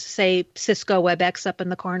times it'll say Cisco WebEx up in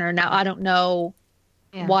the corner. Now, I don't know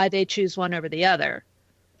why they choose one over the other.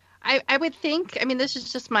 I would think, I mean, this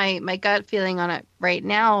is just my gut feeling on it right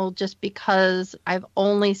now, just because I've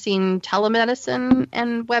only seen telemedicine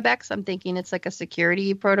and WebEx. I'm thinking it's like a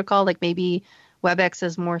security protocol, like maybe WebEx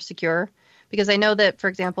is more secure. Because I know that, for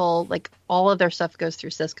example, like all of their stuff goes through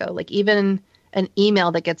Cisco. Like even an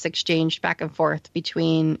email that gets exchanged back and forth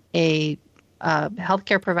between a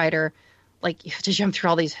healthcare provider, like you have to jump through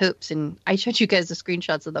all these hoops. And I showed you guys the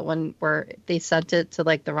screenshots of the one where they sent it to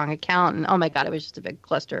like the wrong account. And oh my God, it was just a big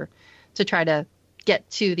cluster to try to get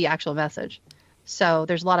to the actual message. So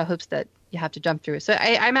there's a lot of hoops that you have to jump through. So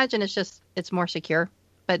I imagine it's more secure.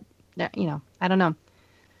 But, I don't know.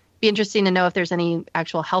 Be interesting to know if there's any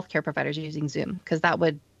actual healthcare providers using Zoom, because that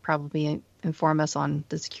would probably inform us on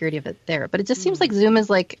the security of it there. But it just seems like Zoom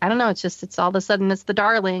is like, I don't know, it's all of a sudden it's the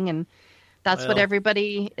darling, and that's what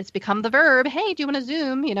everybody, it's become the verb. Hey, do you want to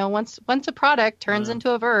Zoom? Once a product turns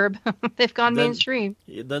into a verb, they've gone mainstream.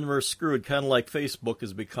 Then we're screwed, kind of like Facebook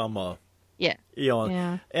has become a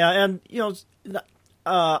and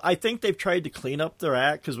I think they've tried to clean up their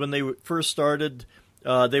act, because when they first started,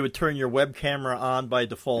 they would turn your web camera on by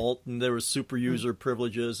default, and there was super user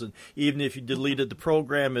privileges, and even if you deleted the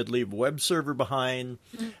program, it'd leave a web server behind.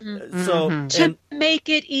 To make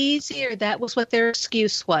it easier, that was what their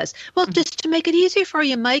excuse was. Well, just to make it easier for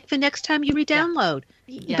you, Mike, the next time you re-download.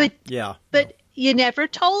 But you never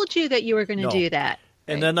told you that you were going to do that.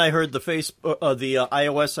 And then I heard the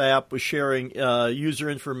iOS app was sharing user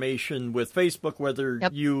information with Facebook, whether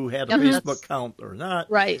you had a Facebook account or not.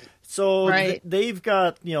 Right. So they've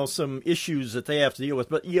got some issues that they have to deal with.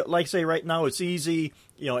 But like I say, right now it's easy.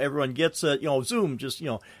 Everyone gets it. Zoom just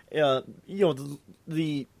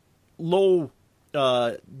the low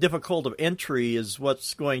difficult of entry is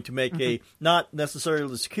what's going to make not necessarily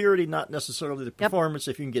the security, not necessarily the performance.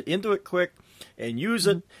 If you can get into it quick and use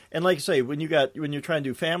it, and like I say, when you're trying to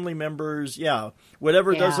do family members,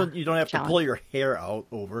 whatever doesn't, you don't have to pull your hair out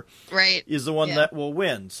over, is the one that will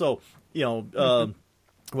win. So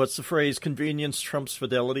what's the phrase? Convenience trumps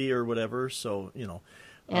fidelity, or whatever. So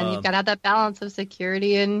and you've got to have that balance of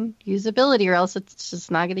security and usability, or else it's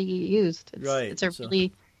just not going to get used. It's a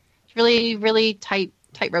really, really tight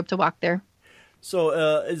rope to walk there. So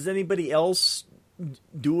is anybody else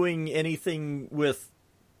doing anything with,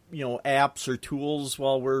 apps or tools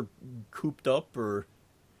while we're cooped up, or?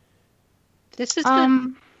 This is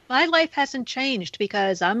my life hasn't changed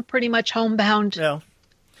because I'm pretty much homebound. Yeah.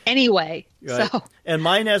 anyway. Right. So And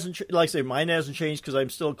mine hasn't, like I say, mine hasn't changed because I'm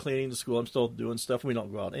still cleaning the school. I'm still doing stuff. We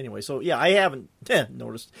don't go out anyway. So yeah, I haven't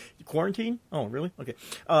noticed quarantine. Oh, really? Okay.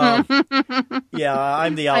 Yeah,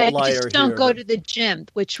 I'm the outlier I just don't here, go but- to the gym,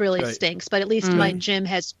 which really Right. stinks. But at least my gym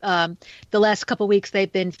has the last couple weeks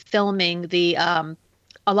they've been filming the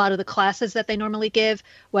a lot of the classes that they normally give,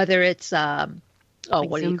 whether it's Like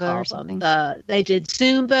what do you Zumba call or something? them? They did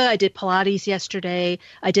Zumba. I did Pilates yesterday.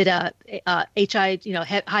 I did a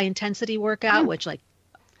high intensity workout, which like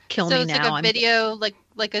kill So me it's now. like a video, like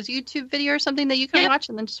a YouTube video or something that you can Yep. watch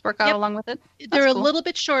and then just work out Yep. along with it. They're That's a cool. little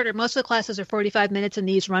bit shorter. Most of the classes are 45 minutes, and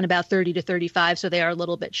these run about 30 to 35, so they are a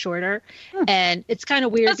little bit shorter. And it's kind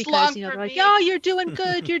of weird That's because long they're for like, me. "Oh, you're doing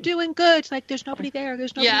good. You're doing good." It's like there's nobody there.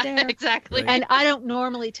 There's nobody Yeah, there. exactly. Right. And I don't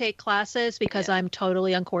normally take classes because I'm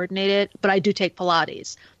totally uncoordinated, but I do take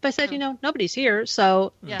Pilates. But I said, nobody's here,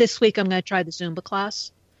 so Yeah. this week I'm going to try the Zumba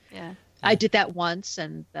class. Yeah. I did that once,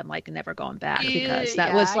 and I'm like never going back because that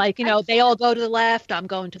Yeah, was like, they all go to the left, I'm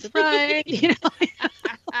going to the right.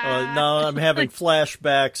 now I'm having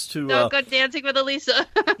flashbacks to. Don't go dancing with Elisa.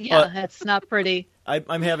 Yeah, that's not pretty.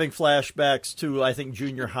 I'm having flashbacks to, I think,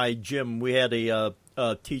 junior high gym. We had a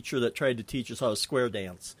teacher that tried to teach us how to square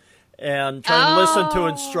dance, and trying to listen to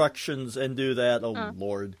instructions and do that. Oh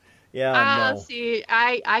Lord, yeah, no. See,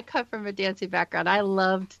 I come from a dancing background. I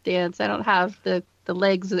loved dance. I don't have the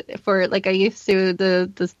legs for it like I used to,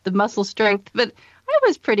 the muscle strength, but I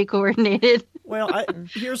was pretty coordinated. Well,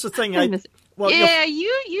 here's the thing. Yeah,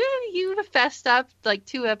 you fessed up like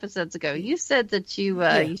 2 episodes ago. You said that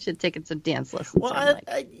you should take some dance lessons. Well, I'm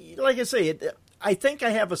like I say, I think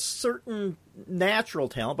I have a certain natural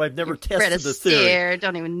talent, but I've never Fred tested the theory. Astaire,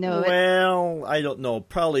 don't even know it. Well, I don't know.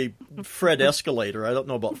 Probably Fred Escalator. I don't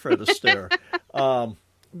know about Fred Astaire.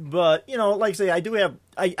 But like I say, I do have.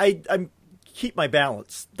 I'm keep my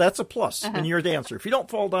balance. That's a plus when you're a dancer. If you don't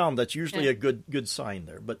fall down, that's usually a good sign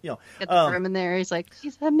there. But Got the broom in there. He's like,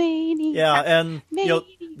 she's a maniac. yeah, and Maniac.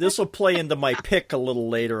 this will play into my pick a little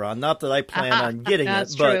later on. Not that I plan on getting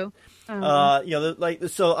That's it, but true.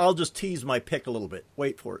 so I'll just tease my pick a little bit.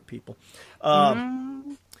 Wait for it, people.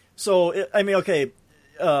 So okay.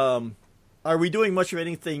 Are we doing much of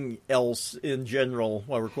anything else in general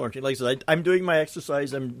while we're quarantined? Like I said, I'm doing my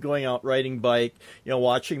exercise. I'm going out riding bike.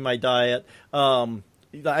 Watching my diet.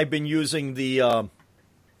 I've been using the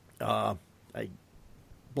I'm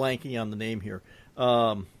blanking on the name here.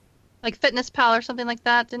 Like Fitness Pal or something like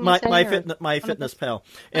that, didn't you say? My Fitness Pal.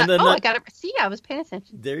 And then I got it. See, I was paying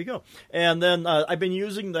attention. there you go. And then I've been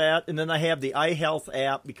using that, and then I have the iHealth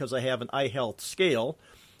app because I have an iHealth scale,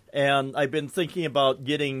 and I've been thinking about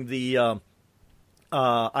getting the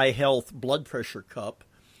iHealth blood pressure cup,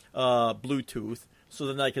 Bluetooth, so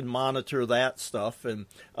then I can monitor that stuff. And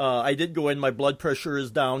I did go in. My blood pressure is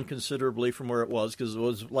down considerably from where it was because it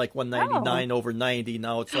was like 199 over 90.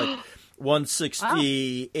 Now it's like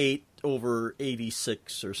 168 over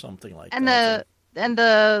 86 or something like And that.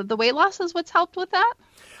 the weight loss is what's helped with that?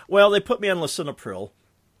 Well, they put me on lisinopril,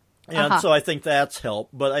 and Uh-huh. so I think that's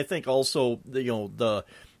helped. But I think also the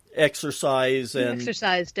exercise and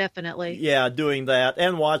Exercise, definitely. doing that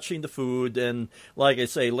and watching the food and, like I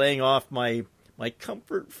say, laying off my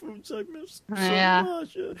comfort foods I miss so Yeah.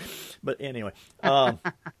 much. But anyway,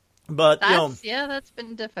 but That's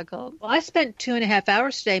been difficult. Well, I spent 2.5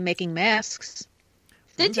 hours today making masks.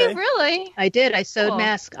 Did Okay. you really? I did. I sewed Cool.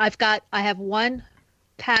 masks. I have one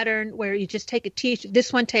pattern where you just take a t-shirt.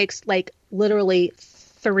 This one takes like literally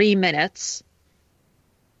 3 minutes.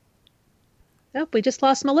 Oh, we just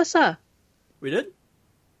lost Melissa. we did.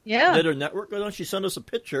 Yeah. Did her network go down? She sent us a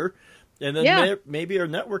picture, and then Yeah. maybe our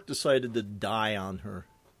network decided to die on her.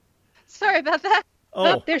 Sorry about that.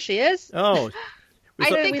 Oh, there she is. Oh. We I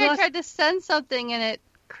thought- think we I lost- tried to send something and it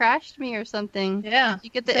crashed me or something. Yeah. Did you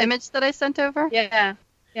get the image that I sent over? Yeah.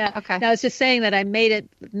 Yeah. Okay. Now, I was just saying that I made a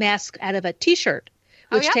mask out of a t-shirt,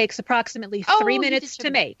 Oh, which yeah? takes approximately Oh, 3 you did minutes show to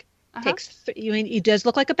me. make. Uh-huh. It does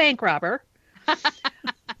look like a bank robber.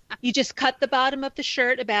 You just cut the bottom of the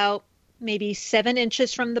shirt about maybe 7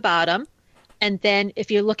 inches from the bottom. And then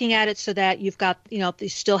if you're looking at it so that you've got, you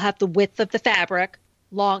still have the width of the fabric,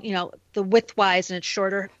 long, the width wise and it's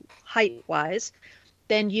shorter height wise,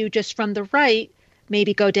 then you just from the right,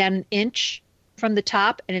 maybe go down 1 inch from the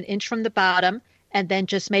top and 1 inch from the bottom, and then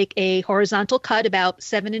just make a horizontal cut about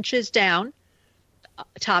 7 inches down,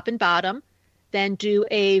 top and bottom, then do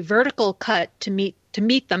a vertical cut to meet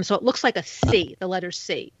them. So it looks like a C, the letter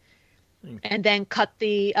C. And then cut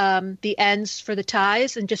the ends for the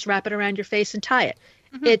ties and just wrap it around your face and tie it.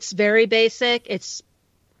 Mm-hmm. It's very basic.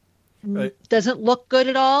 Right. Doesn't look good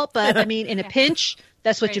at all, but I mean, in a pinch,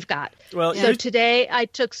 That's what Right. you've got. Well, So you- today I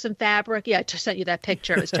took some fabric. Yeah, I just sent you that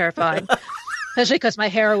picture. It was terrifying. Especially because my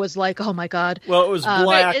hair was like, oh my God. Well, it was black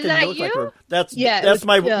Wait, is and that it looked like you? that's Yeah, it that's was-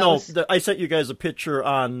 my yeah, it no. was- I sent you guys a picture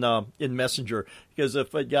on in Messenger because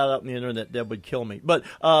if I got out on the internet, Deb would kill me. But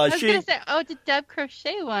I was she gonna say, oh, did Deb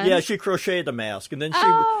crochet one? yeah, she crocheted a mask and then she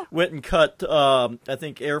Oh. went and cut I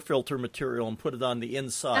think air filter material and put it on the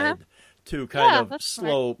inside. Uh-huh. To kind Yeah, of that's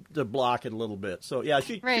slow to block it a little bit. So yeah,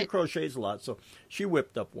 she Right. crochets a lot. So she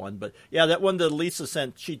whipped up one. But yeah, that one that Lisa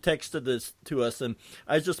sent, she texted this to us, and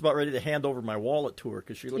I was just about ready to hand over my wallet to her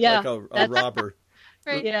because she looked Yeah, like a that's- robber.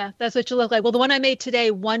 Right. Yeah, that's what you look like. Well, the one I made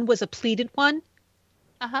today, one was a pleated one.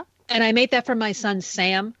 Uh-huh. And I made that for my son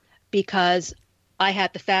Sam because I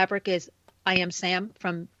had the fabric is I Am Sam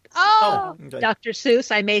from Oh. Okay. Dr.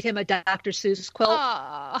 Seuss. I made him a Dr. Seuss quilt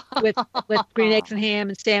Oh. with green eggs and ham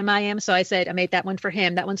and Sam I Am. So I said I made that one for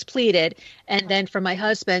him. That one's pleated. And then for my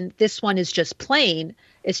husband, this one is just plain.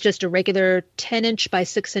 It's just a regular 10-inch by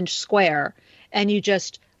 6-inch square. And you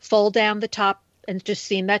just fold down the top and just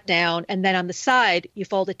seam that down. And then on the side, you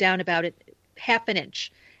fold it down about half an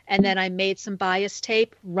inch. And then I made some bias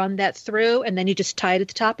tape, run that through, and then you just tie it at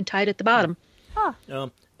the top and tie it at the bottom.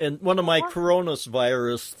 And one of my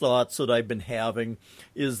coronavirus thoughts that I've been having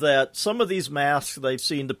is that some of these masks that I've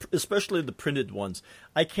seen, especially the printed ones,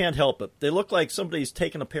 I can't help it. They look like somebody's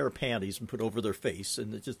taken a pair of panties and put over their face,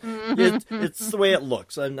 and it's the way it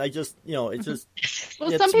looks. And I just, it just. Well,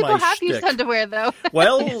 it's some people my have used shtick. underwear, though.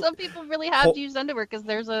 Well, Some people really have used underwear because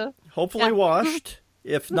there's a. hopefully Yeah. washed.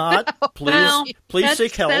 If not, please Well, please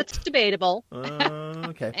seek help. That's debatable.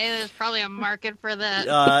 Okay. Hey, there's probably a market for that.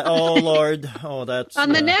 Oh Lord. Oh, that's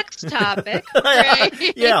On the next topic,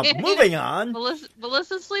 Right. Yeah. Moving on.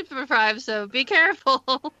 Melissa's sleep deprived, so be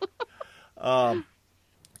careful. Um,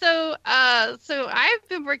 So I've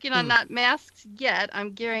been working on not masks yet.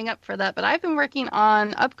 I'm gearing up for that, but I've been working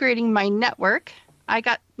on upgrading my network. I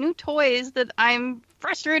got new toys that I'm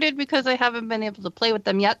frustrated because I haven't been able to play with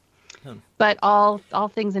them yet. But all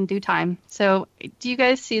things in due time. So, do you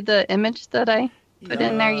guys see the image that I put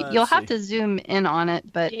in there? let's You'll have see. to zoom in on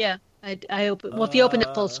it, but yeah, I open. Well, if you open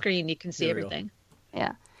it full screen, you can see here we go. everything.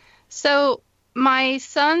 yeah. So my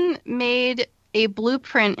son made a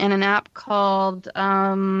blueprint in an app called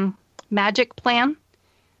Magic Plan.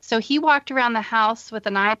 So he walked around the house with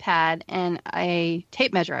an iPad and a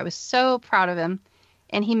tape measure. I was so proud of him.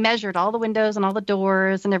 And he measured all the windows and all the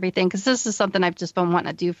doors and everything, because this is something I've just been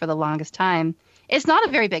wanting to do for the longest time. It's not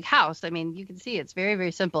a very big house. I mean, you can see it's very,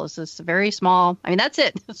 very simple. It's just very small. I mean, that's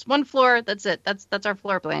it. It's one floor. That's it. That's our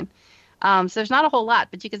floor plan. So there's not a whole lot,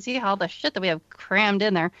 but you can see all the shit that we have crammed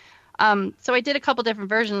in there. So I did a couple different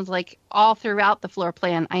versions, like all throughout the floor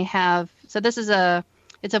plan. This is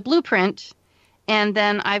it's a blueprint. And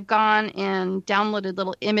then I've gone and downloaded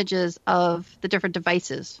little images of the different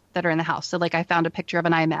devices that are in the house. So like I found a picture of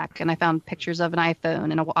an iMac, and I found pictures of an iPhone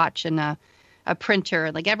and a watch and a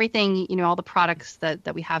printer, like everything, all the products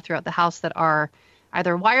that we have throughout the house that are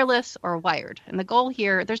either wireless or wired. And the goal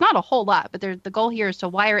here, there's not a whole lot, but the goal here is to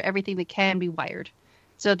wire everything that can be wired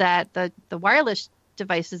so that the wireless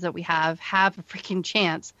devices that we have a freaking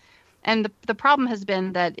chance. And the problem has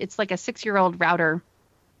been that it's like a 6-year-old router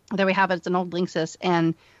that we have. It's an old Linksys,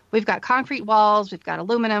 and we've got concrete walls, we've got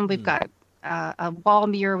aluminum, we've got a wall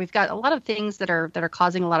mirror, we've got a lot of things that are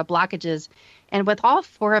causing a lot of blockages. And with all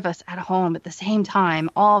 4 of us at home at the same time,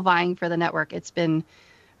 all vying for the network, it's been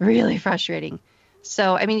really frustrating.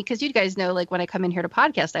 So, I mean, because you guys know, like when I come in here to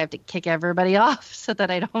podcast, I have to kick everybody off so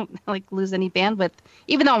that I don't lose any bandwidth.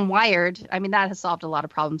 Even though I'm wired, I mean, that has solved a lot of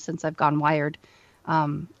problems since I've gone wired.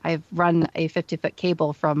 I've run a 50-foot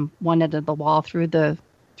cable from one end of the wall through the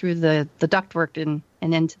ductwork and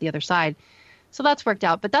into the other side. So that's worked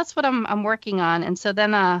out. But that's what I'm working on. And so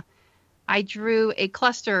then I drew a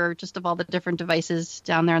cluster just of all the different devices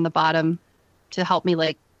down there on the bottom to help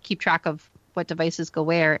me keep track of what devices go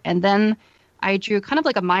where. And then I drew kind of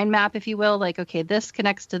like a mind map, if you will, like, okay, this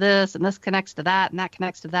connects to this and this connects to that and that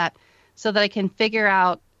connects to that, so that I can figure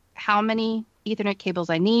out how many Ethernet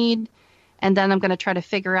cables I need. And then I'm going to try to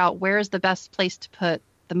figure out where's the best place to put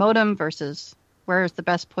the modem versus where's the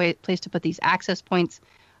best place to put these access points.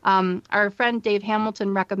 Our friend Dave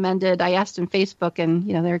Hamilton recommended, I asked him Facebook, and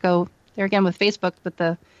there again with Facebook with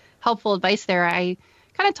the helpful advice there. I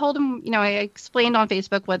kind of told him, I explained on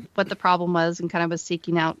Facebook what the problem was and kind of was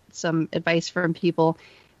seeking out some advice from people.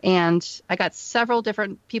 And I got several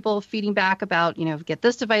different people feeding back about, get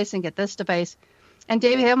this device and get this device. And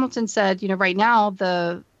Dave Hamilton said, right now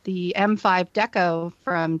the M5 Deco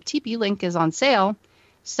from TP-Link is on sale.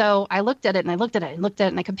 So I looked at it and I looked at it and looked at it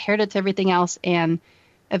and I compared it to everything else. And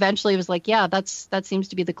eventually was like, yeah, that seems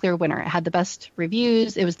to be the clear winner. It had the best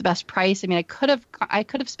reviews. It was the best price. I mean, I could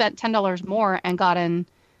have spent $10 more and gotten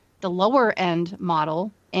the lower end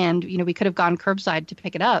model, and we could have gone curbside to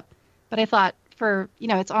pick it up. But I thought, for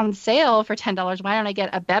it's on sale for $10. Why don't I get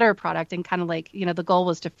a better product? And kind of like, the goal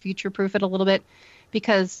was to future proof it a little bit,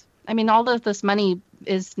 because I mean, all of this money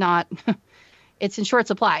is not. It's in short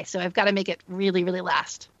supply, so I've got to make it really, really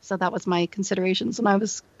last. So that was my considerations when I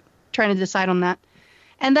was trying to decide on that.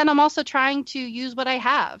 And then I'm also trying to use what I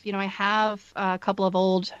have. I have a couple of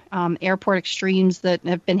old Airport Extremes that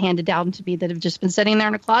have been handed down to me that have just been sitting there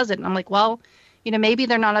in a closet. And I'm like, well, maybe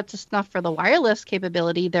they're not up to snuff for the wireless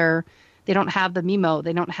capability. They don't have the MIMO.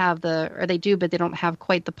 They don't have or they do, but they don't have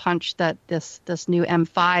quite the punch that this new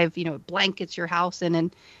M5, blankets your house in,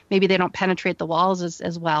 and maybe they don't penetrate the walls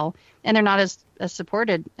as well. And they're not as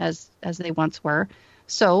supported as they once were.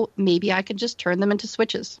 So maybe I could just turn them into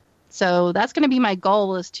switches. So that's going to be my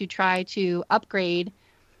goal, is to try to upgrade.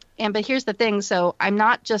 But here's the thing. So I'm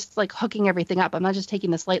not just like hooking everything up. I'm not just taking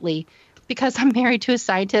this lightly, because I'm married to a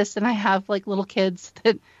scientist and I have like little kids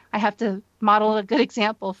that I have to model a good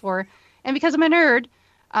example for. And because I'm a nerd,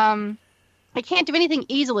 I can't do anything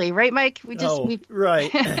easily, right, Mike?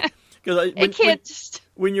 Right. Because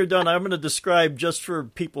when you're done, I'm going to describe, just for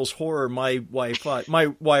people's horror, my Wi-Fi, my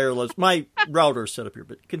wireless, my router setup here.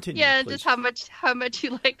 But continue. Yeah, please. just how much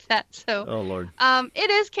you like that. So, oh Lord, it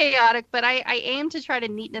is chaotic, but I aim to try to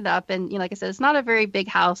neaten it up. And like I said, it's not a very big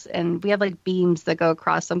house, and we have like beams that go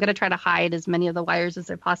across. So I'm going to try to hide as many of the wires as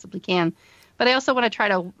I possibly can. But I also want to try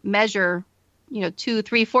to measure, 2,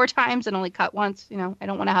 3, 4 times and only cut once. I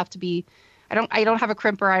don't want to have to be. I don't have a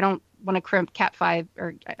crimper. I don't want to crimp Cat 5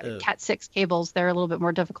 or Cat 6 cables. They're a little bit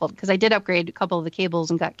more difficult, because I did upgrade a couple of the cables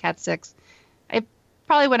and got Cat 6. I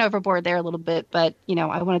probably went overboard there a little bit, but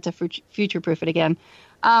I wanted to future-proof it again.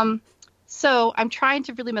 So I'm trying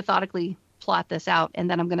to really methodically plot this out, and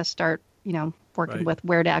then I'm going to start, working with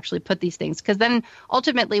where to actually put these things. Because then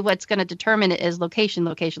ultimately what's going to determine it is location.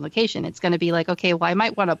 It's going to be like, okay, well, I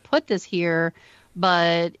might want to put this here,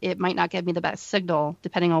 but it might not give me the best signal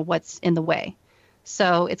depending on what's in the way.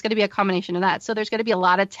 So it's going to be a combination of that. So there's going to be a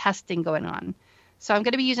lot of testing going on. So I'm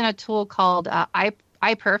going to be using a tool called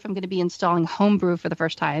iPerf. I'm going to be installing Homebrew for the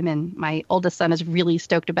first time. And my oldest son is really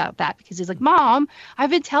stoked about that, because he's like, Mom,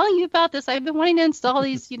 I've been telling you about this. I've been wanting to install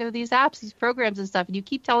these, these apps, these programs and stuff. And you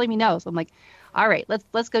keep telling me no. So I'm like, all right,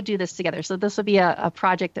 let's go do this together. So this will be a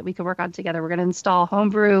project that we can work on together. We're going to install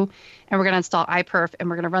Homebrew, and we're going to install iPerf, and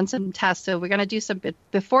we're going to run some tests. So we're going to do some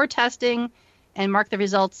before testing and mark the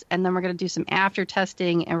results, and then we're going to do some after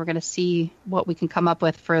testing, and we're going to see what we can come up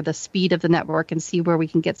with for the speed of the network and see where we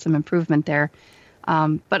can get some improvement there.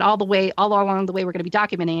 But all along the way, we're going to be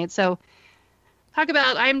documenting it. So talk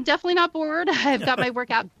about, I'm definitely not bored. I've got my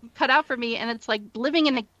work cut out for me, and it's like living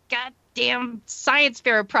in a goddamn science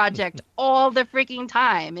fair project all the freaking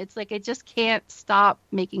time. It's like I just can't stop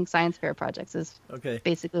making science fair projects is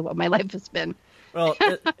basically what my life has been. Well,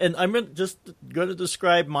 and I'm just going to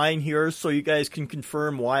describe mine here so you guys can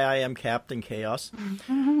confirm why I am Captain Chaos.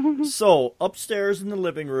 So upstairs in the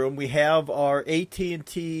living room, we have our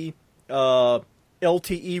AT&T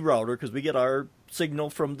LTE router, because we get our signal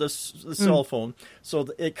from the cell phone. So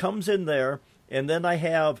it comes in there, and then I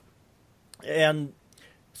have, and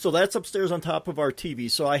so that's upstairs on top of our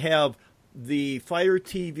TV. So I have the Fire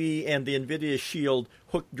TV and the NVIDIA Shield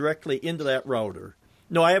hooked directly into that router.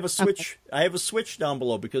 No, I have a switch. Okay. I have a switch down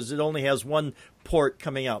below, because it only has one port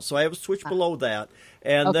coming out. So I have a switch below that.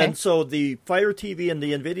 And then so the Fire TV and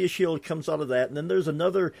the NVIDIA Shield comes out of that. And then there's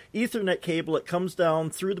another Ethernet cable that comes down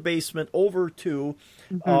through the basement over to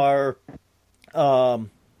our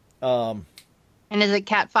and is it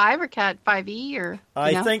Cat 5 or Cat 5e or?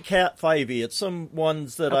 I think Cat 5e. It's some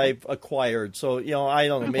ones that I've acquired. So, I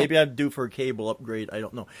don't know. Maybe I'm due for a cable upgrade. I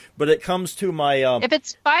don't know. But it comes to my... if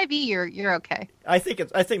it's 5e, you're okay. I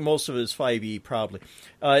think most of it is 5e, probably.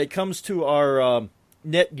 It comes to our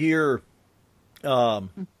Netgear...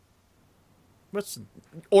 what's...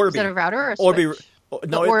 Orbi. Is that a router or a Orbi? Switch?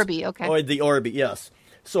 No, the Orbi, okay. Oh, the Orbi, yes.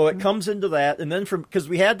 So it comes into that, and then because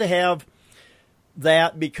we had to have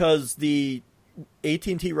that because the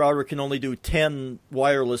AT&T router can only do 10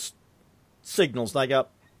 wireless signals, and I got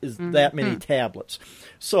that many tablets.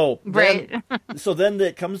 So then, then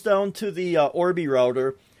it comes down to the Orbi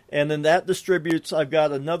router, and then that distributes. I've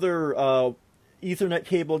got another Ethernet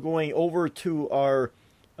cable going over to our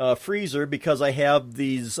freezer, because I have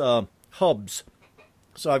these hubs.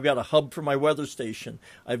 So I've got a hub for my weather station.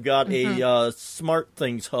 I've got a Smart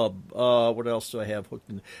Things hub. What else do I have hooked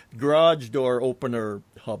in? Garage door opener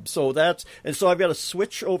hub. So so I've got a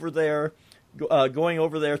switch over there, going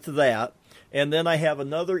over there to that. And then I have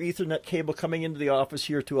another Ethernet cable coming into the office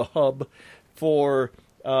here to a hub for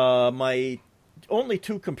my only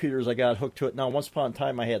 2 computers I got hooked to it now. Once upon a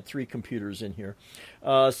time, I had 3 computers in here.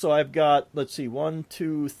 So I've got, let's see, 1,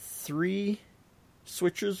 2, 3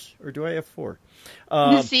 switches, or do I have 4?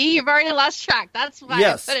 See, you've already lost track. That's why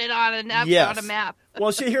yes. I put it on a yes. on a map.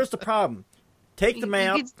 Well, see, here's the problem. Take the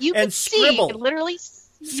map you and scribble. See, literally.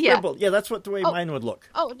 Scribble. Yeah, that's what the way mine would look.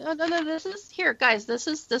 Oh no! This is here, guys. This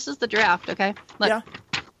is the draft. Okay. Look. Yeah.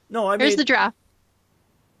 No, I mean. Here's the draft.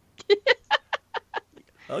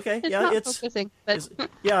 Okay. It's yeah, not it's focusing, but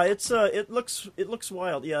it looks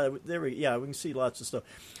wild. Yeah, we can see lots of stuff.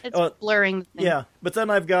 It's blurring. The thing. Yeah, but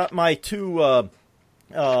then I've got my 2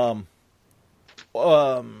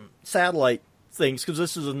 satellite things because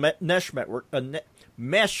this is a mesh network.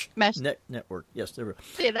 Mesh network. Yes, there we go.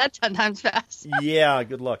 See, that's 10 times fast. Yeah,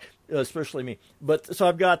 good luck, especially me. But so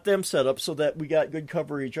I've got them set up so that we got good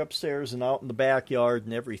coverage upstairs and out in the backyard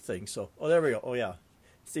and everything. So, there we go. Oh yeah,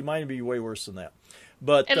 see, mine would be way worse than that.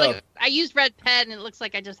 But I used red pen, and it looks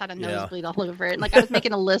like I just had a nosebleed all over it. Like I was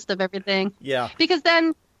making a list of everything. Yeah. Because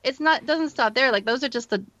then doesn't stop there. Like those are just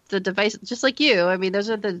the devices, just like you. I mean, those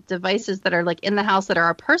are the devices that are like in the house that are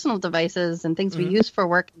our personal devices and things we use for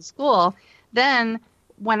work and school. Then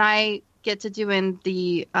when I get to doing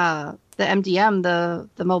the MDM, the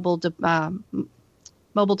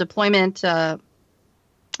mobile deployment,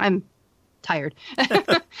 I'm tired.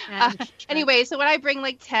 Anyway, so when I bring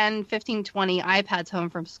like 10, 15, 20 iPads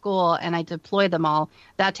home from school and I deploy them all,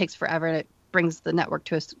 that takes forever and it brings the network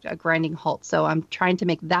to a grinding halt. So I'm trying to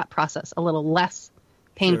make that process a little less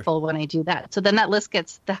painful when I do that. So then that list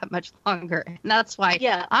gets that much longer. And that's why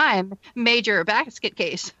I'm major basket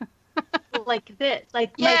case. Like this.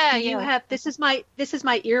 You have this is my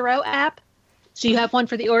Eero app. So you have one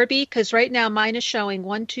for the Orbi? Because right now mine is showing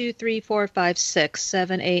 1, 2, 3, 4, 5, 6,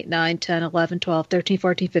 7, 8, 9, 10, 11, 12, 13,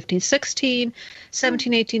 14, 15, 16,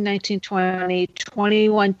 17, 18, 19, 20,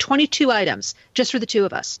 21, 22 items just for the 2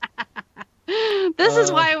 of us. This is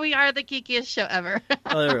why we are the geekiest show ever.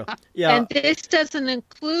 There we go. Yeah. And this doesn't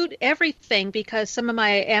include everything because some of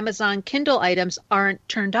my Amazon Kindle items aren't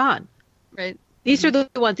turned on. Right. These are the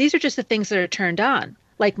ones. These are just the things that are turned on.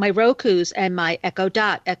 Like my Rokus and my Echo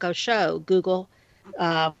Dot, Echo Show, Google.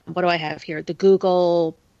 What do I have here? The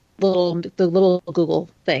little Google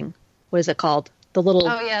thing. What is it called? The little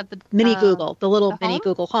the mini Google. The little mini home?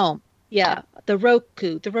 Google Home. Yeah. The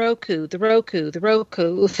Roku, the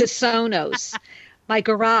Sonos, my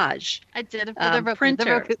garage. I did it for the Roku.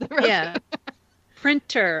 Printer. The Roku. Yeah.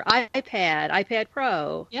 Printer, iPad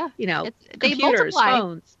Pro. Yeah. Computers, they multiply.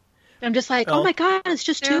 phones. I'm just like, oh my God, it's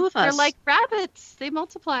just 2 of us. They're like rabbits. They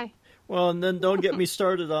multiply. Well, and then don't get me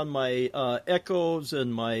started on my Echoes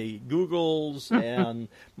and my Googles and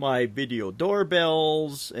my video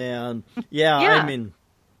doorbells. And, I mean,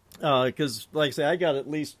 because, like I say, I got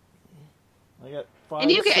 5,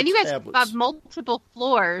 and you guys tablets. have multiple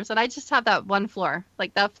floors, and I just have that one floor,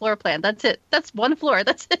 like that floor plan. That's it. That's one floor.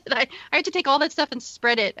 That's it. I had to take all that stuff and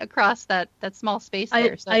spread it across that small space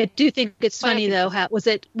there. I do think it's funny though. Was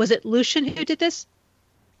it Lucian who did this?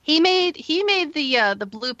 He made the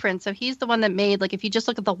blueprint. So he's the one that made, like, if you just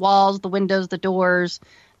look at the walls, the windows, the doors,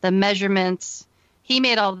 the measurements, he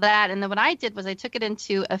made all that. And then what I did was I took it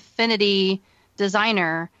into Affinity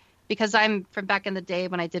Designer because I'm from back in the day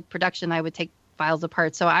when I did production, I would take files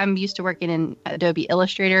apart. So I'm used to working in Adobe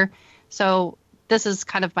Illustrator. So this is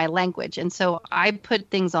kind of my language. And so I put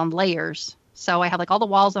things on layers. So I have like all the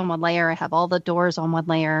walls on one layer. I have all the doors on one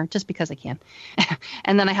layer just because I can.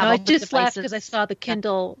 And then I have all I the just laughed devices. because I saw the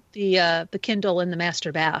Kindle, the Kindle in the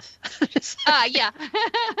master bath. Yeah.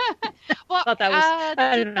 Well, I thought that was,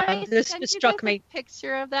 I don't know. This just struck me. A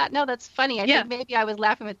picture of that. No, that's funny. I think maybe I was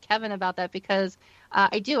laughing with Kevin about that because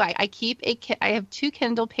I do. I keep I have 2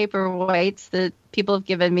 Kindle Paperwhites that people have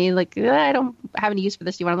given me. Like, I don't have any use for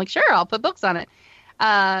this. Do you want? I'm like, sure, I'll put books on it.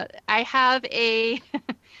 I have a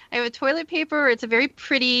toilet paper. It's a very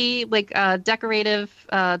pretty, like, decorative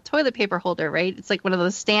toilet paper holder, right? It's like one of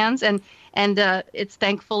those stands, and it's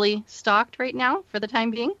thankfully stocked right now for the time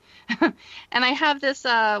being. And I have this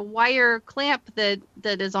wire clamp that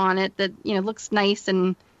is on it that looks nice,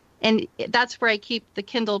 and that's where I keep the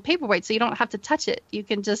Kindle Paperwhite, so you don't have to touch it. You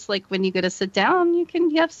can just, like, when you go to sit down, you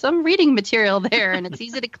have some reading material there, and it's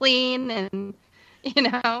easy to clean, and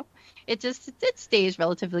it stays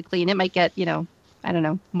relatively clean. It might get I don't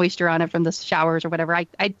know, moisture on it from the showers or whatever.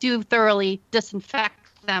 I do thoroughly disinfect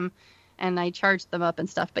them and I charge them up and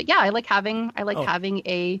stuff. But yeah, I like having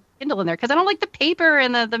a Kindle in there because I don't like the paper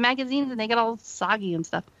and the magazines and they get all soggy and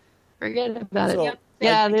stuff. Forget about it. Yep.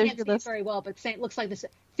 Yeah, I there's can't see it very well, but it looks like this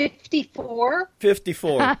 54.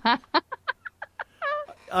 54.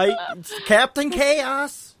 It's Captain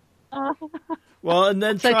Chaos. Well, and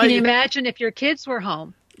then So try. can you imagine if your kids were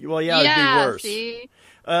home? Well, yeah, it'd be worse. See?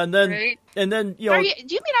 And then, Right. and then, Do you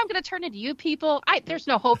mean I'm going to turn into you people? There's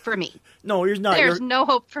no hope for me. no, you're not. There's no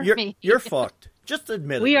hope for me. You're fucked. Just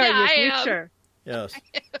admit it. We are Yeah, your I am. future. Yes,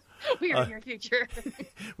 We are your future.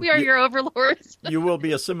 We are your overlords. you will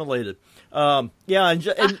be assimilated. Yeah, and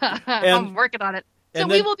I'm working on it. So and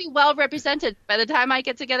we then- will be well represented. By the time I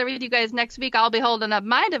get together with you guys next week, I'll be holding up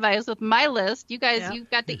my device with my list. You guys, Yeah. you've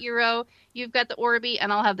got the Eero, you've got the Orbi,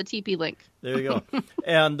 and I'll have the TP link. there you go.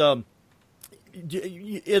 And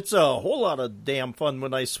it's a whole lot of damn fun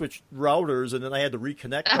when I switched routers and then I had to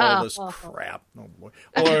reconnect all this crap. Oh boy!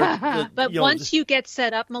 Or But once you get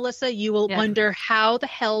set up, Melissa, you will Yeah. wonder how the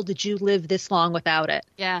hell did you live this long without it?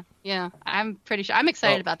 Yeah. I'm pretty sure. I'm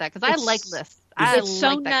excited Oh. about that because I It's- like lists. I It's so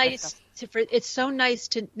like that kind of nice. stuff. It's so nice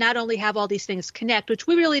to not only have all these things connect, which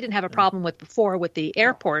we really didn't have a problem with before with the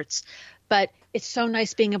airports, but it's so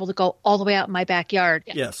nice being able to go all the way out in my backyard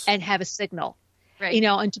Yes. and have a signal. Right. You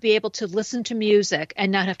know, and to be able to listen to music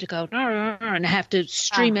and not have to go and have to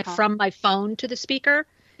stream it from my phone to the speaker.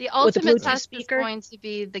 The with the ultimate Bluetooth test speaker. is going to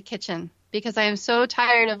be the kitchen because I am so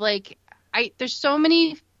tired of there's so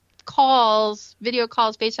many calls, video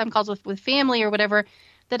calls, FaceTime calls with family or whatever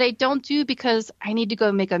that I don't do because I need to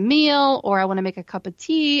go make a meal or I want to make a cup of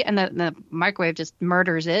tea and the microwave just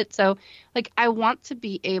murders it. So I want to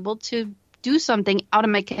be able to do something out of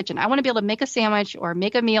my kitchen. I want to be able to make a sandwich or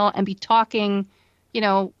make a meal and be talking,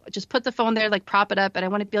 just put the phone there, prop it up. And I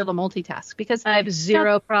want to be able to multitask because I have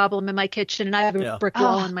zero problem in my kitchen, and I have a Yeah. brick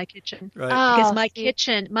wall in my kitchen. Right. Because my see,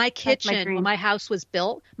 kitchen, dream. when my house was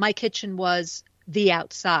built, my kitchen was the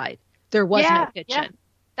outside. There was no kitchen.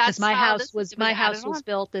 Because my house was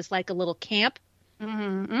built as like a little camp.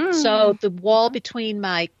 So the wall between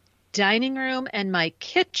my dining room and my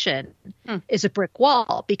kitchen is a brick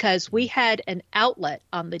wall because we had an outlet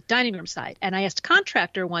on the dining room side. And I asked a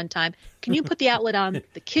contractor one time, can you put the outlet on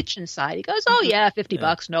the kitchen side? He goes, oh yeah,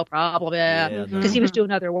 $50, no problem. Yeah. Yeah, Because he was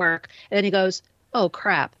doing other work. And then he goes, oh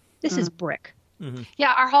crap, this is brick.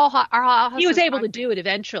 Yeah, our whole house. He was able to concrete. do it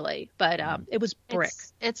eventually, but it was brick.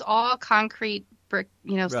 It's all concrete brick,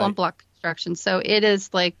 slump block construction. So it is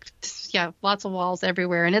lots of walls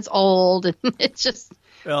everywhere, and it's old, and it's just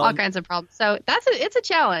all kinds of problems. So it's a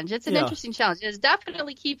challenge. It's an interesting challenge. It's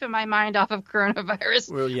definitely keeping my mind off of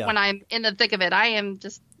coronavirus when I'm in the thick of it. I am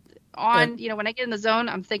just on, when I get in the zone,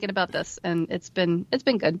 I'm thinking about this, and it's been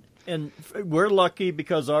good. And we're lucky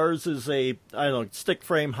because ours is stick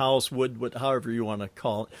frame house, wood, however you want to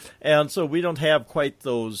call it. And so we don't have quite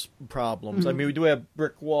those problems. I mean, we do have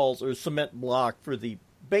brick walls or cement block for the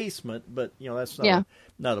basement, but, that's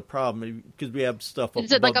not a problem because we have stuff up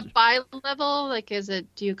Is it above. like a bi-level?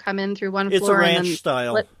 Do you come in through one It's floor? a ranch and then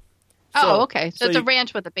style. Oh, okay. So it's a you-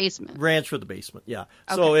 ranch with a basement. Ranch with the basement, yeah.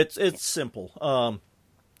 Okay. So it's simple.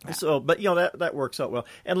 So, but that works out well.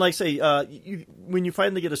 And like I say, when you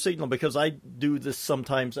finally get a signal, because I do this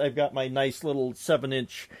sometimes, I've got my nice little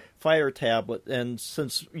 7-inch Fire tablet, and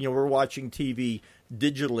since we're watching TV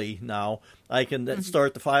digitally now, I can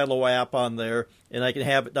start the Philo app on there, and I can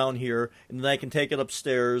have it down here, and then I can take it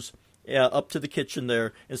upstairs. Up to the kitchen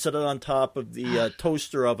there and set it on top of the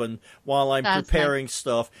toaster oven while I'm preparing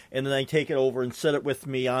stuff, and then I take it over and set it with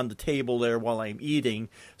me on the table there while I'm eating.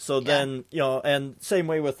 So then, and same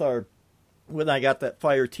way with when I got that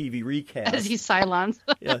Fire TV recast. As he Cylons.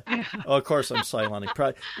 Yeah. Oh, of course I'm Cyloning.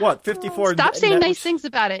 54. Stop saying networks. nice things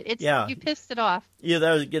about it. You pissed it off. Yeah,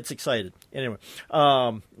 that gets excited. Anyway,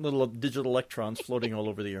 little digital electrons floating all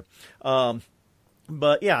over the air.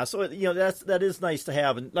 But yeah, so that is nice to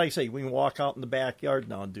have, and like I say, we can walk out in the backyard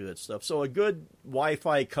now and do that stuff. So a good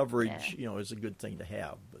Wi-Fi coverage, is a good thing to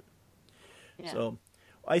have. But so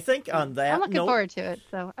I think on that, I'm looking forward to it.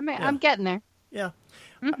 So I'm getting there. Yeah,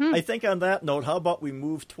 I think on that note, how about we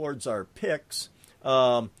move towards our picks?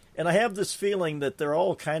 And I have this feeling that they're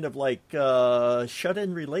all kind of like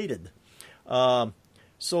shut-in related.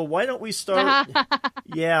 So why don't we start?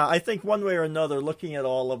 Yeah, I think one way or another, looking at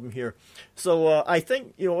all of them here. So I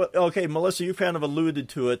think, okay, Melissa, you kind of alluded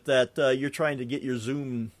to it, that you're trying to get your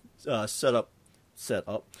Zoom set up.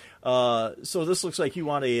 So this looks like you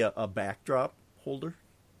want a backdrop holder?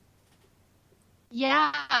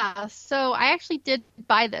 Yeah, so I actually did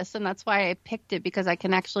buy this, and that's why I picked it, because I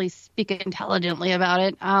can actually speak intelligently about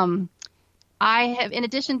it. I have, in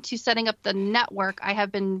addition to setting up the network, I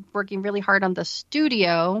have been working really hard on the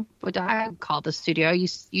studio, what I call the studio.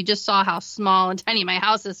 You just saw how small and tiny my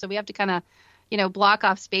house is, so we have to kind of, block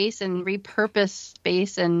off space and repurpose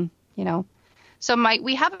space and, So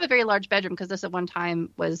we have a very large bedroom because this at one time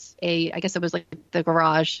was I guess it was like the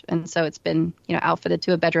garage. And so it's been, outfitted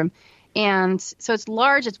to a bedroom. And so it's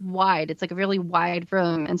large, it's wide. It's like a really wide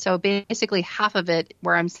room. And so basically half of it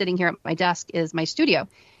where I'm sitting here at my desk is my studio.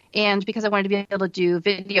 And because I wanted to be able to do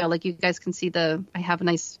video, like you guys can see I have a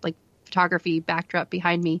nice like photography backdrop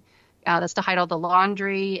behind me. That's to hide all the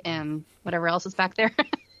laundry and whatever else is back there.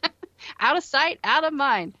 Out of sight, out of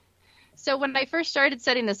mind. So when I first started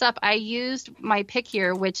setting this up, I used my pick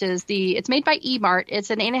here, which is it's made by eMart. It's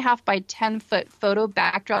an 8.5 by 10 foot photo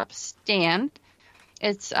backdrop stand.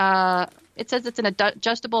 It says it's an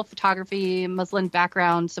adjustable photography muslin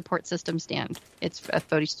background support system stand. It's a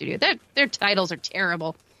photo studio. Their titles are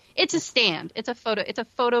terrible. It's a stand. It's a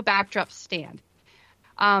photo backdrop stand.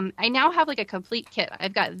 I now have like a complete kit.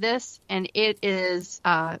 I've got this, and it is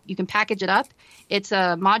you can package it up. It's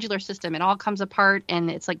a modular system. It all comes apart,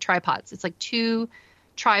 and it's like tripods. It's like 2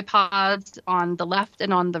 tripods on the left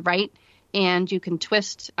and on the right, and you can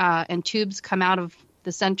twist and tubes come out of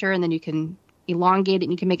the center, and then you can elongate it,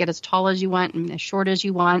 and you can make it as tall as you want and as short as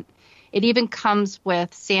you want. It even comes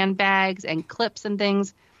with sandbags and clips and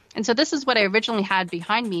things. And so this is what I originally had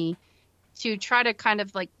behind me to try to kind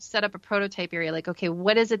of like set up a prototype area. Like, okay,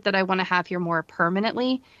 what is it that I want to have here more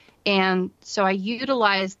permanently? And so I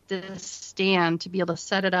utilized this stand to be able to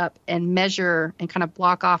set it up and measure and kind of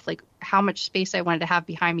block off like how much space I wanted to have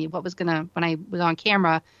behind me. What was when I was on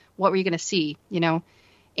camera, what were you going to see,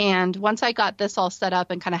 And once I got this all set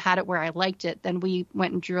up and kind of had it where I liked it, then we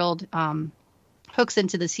went and drilled hooks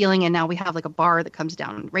into the ceiling, and now we have like a bar that comes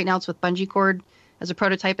down. Right now it's with bungee cord as a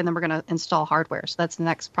prototype, and then we're going to install hardware. So that's the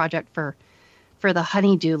next project for the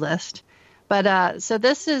honeydew list. But so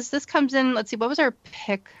this comes in. Let's see, what was our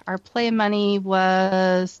pick? Our play money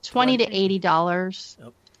was $20 to $80,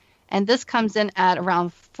 yep. And this comes in at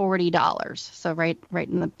around $40. So right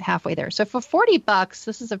in the halfway there. So for $40,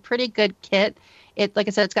 this is a pretty good kit. It, like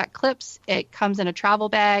I said, it's got clips. It comes in a travel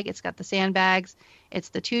bag. It's got the sandbags. It's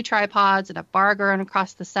the 2 tripods and a bar going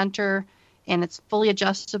across the center. And it's fully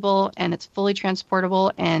adjustable, and it's fully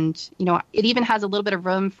transportable. And, it even has a little bit of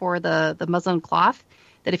room for the muslin cloth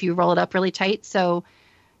that if you roll it up really tight. So,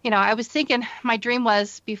 I was thinking my dream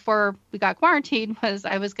was before we got quarantined was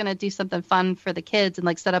I was going to do something fun for the kids and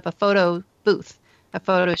like set up a photo booth, a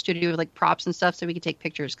photo studio with like props and stuff so we could take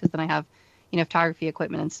pictures, because then I have, photography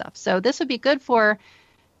equipment and stuff. So this would be good for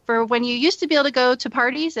when you used to be able to go to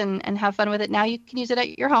parties and have fun with it. Now you can use it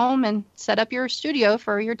at your home and set up your studio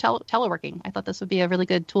for your teleworking. I thought this would be a really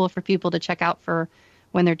good tool for people to check out for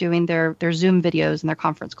when they're doing their Zoom videos and their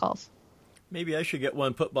conference calls. Maybe I should get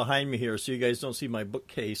one put behind me here so you guys don't see my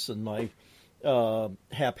bookcase and my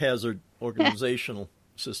haphazard organizational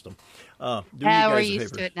system. Do you guys we're a used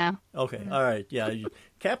favor. to it now. Okay, all right, yeah.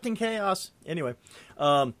 Captain Chaos. Anyway,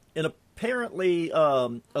 and apparently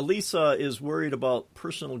Elisa is worried about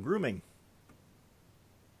personal grooming.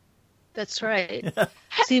 That's right.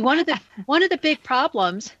 See, one of the big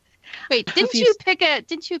problems. Wait, didn't you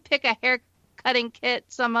pick a hair cutting kit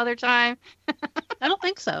some other time? I don't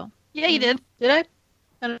think so. Yeah, you did. Did I?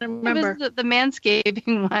 I don't remember. It was the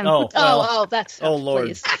manscaping one. Oh, that's. Oh, Lord.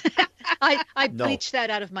 Please. I bleached that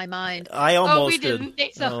out of my mind. I almost did.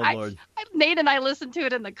 did. So Lord. Nate and I listened to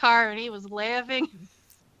it in the car, and he was laughing.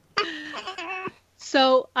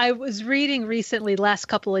 So I was reading recently, last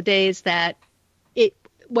couple of days, that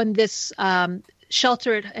when this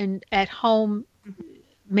shelter at home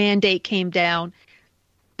mandate came down,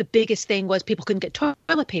 the biggest thing was people couldn't get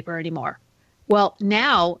toilet paper anymore. Well,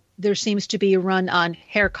 now there seems to be a run on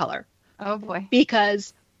hair color. Oh, boy.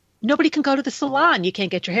 Because nobody can go to the salon. You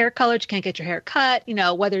can't get your hair colored. You can't get your hair cut.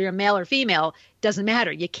 Whether you're male or female, doesn't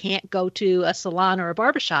matter. You can't go to a salon or a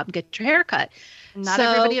barbershop and get your hair cut. Not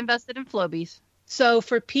everybody invested in Flobies. So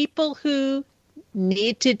for people who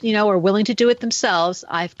need to, are willing to do it themselves,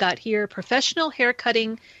 I've got here professional hair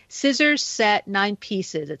cutting scissors set, 9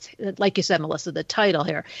 pieces. It's like you said, Melissa, the title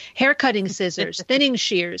here: hair cutting scissors, thinning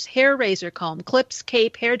shears, hair razor comb, clips,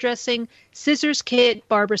 cape, hairdressing, scissors kit,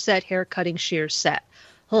 barber set, hair cutting shears set.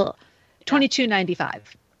 $22.95.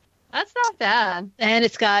 That's not bad. And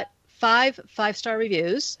it's got 5 5-star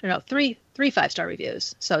reviews. Or no, 3 5-star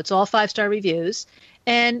reviews. So it's all 5-star reviews.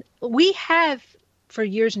 And we have, for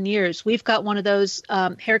years and years, we've got one of those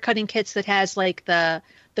hair cutting kits that has like the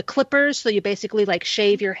clippers, so you basically like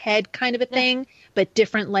shave your head kind of a thing, but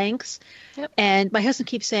different lengths. Yep. And my husband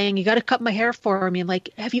keeps saying, "You got to cut my hair for me." I'm like,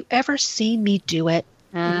 "Have you ever seen me do it?"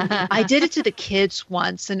 I did it to the kids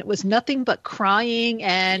once, and it was nothing but crying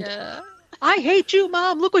and I hate you,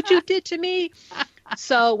 Mom. Look what you did to me.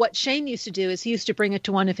 So what Shane used to do is he used to bring it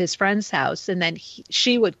to one of his friends' house, and then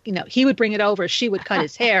he would bring it over. She would cut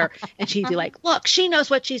his hair, and she'd be like, "Look, she knows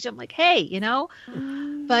what she's doing." I'm like, "Hey,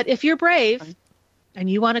 But if you're brave and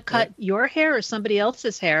you want to cut your hair or somebody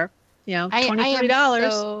else's hair, $23.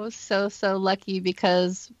 I am so lucky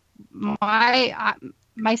because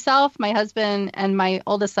myself, my husband, and my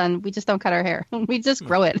oldest son, we just don't cut our hair. We just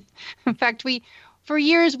grow it. In fact, for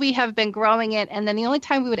years we have been growing it, and then the only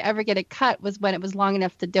time we would ever get it cut was when it was long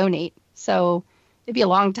enough to donate. So it'd be a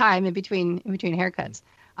long time in between haircuts.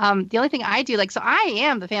 The only thing I do, so I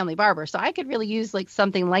am the family barber, so I could really use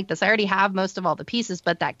something like this. I already have most of all the pieces,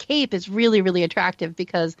 but that cape is really, really attractive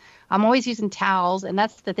because I'm always using towels, and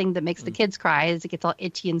that's the thing that makes the kids cry is it gets all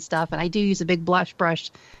itchy and stuff. And I do use a big brush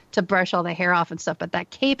to brush all the hair off and stuff, but that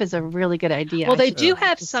cape is a really good idea. Well, they do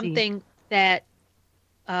have something that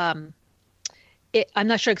I'm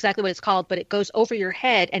not sure exactly what it's called, but it goes over your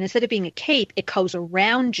head, and instead of being a cape, it goes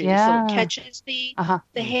around you, so it catches the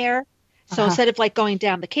hair. So instead of going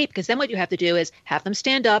down the cape, because then what you have to do is have them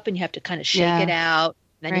stand up, and you have to kind of shake it out.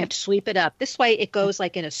 Then you have to sweep it up. This way, it goes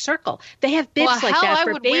in a circle. They have bibs like that for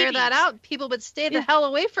I would babies. wear that out. People would stay the hell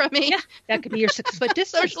away from me. Yeah, that could be your 6-foot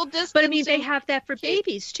distance. Social distance. But I mean, they have that for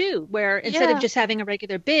babies too, where instead of just having a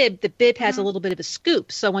regular bib, the bib has a little bit of a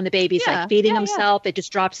scoop. So when the baby's feeding himself, it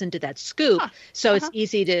just drops into that scoop. So it's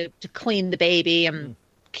easy to clean the baby and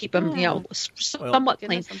keep them, somewhat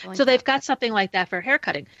clean. So they've got something like that for hair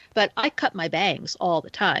cutting. But I cut my bangs all the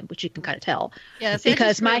time, which you can kind of tell. Yes,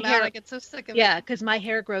 because my hair, I get so sick of it. Because my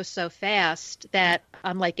hair grows so fast that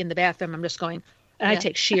I'm in the bathroom, I'm just going, and I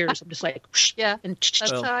take shears. I'm just like, and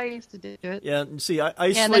that's how I used to do it. Yeah, and see, I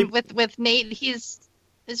and sleep. then with Nate,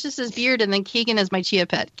 it's just his beard, and then Keegan is my chia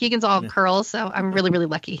pet. Keegan's all curls, so I'm really, really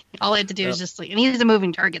lucky. All I had to do is just and he's a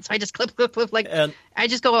moving target, so I just clip, and I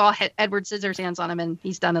just go all Edward Scissorhands on him, and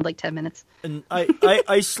he's done in 10 minutes. And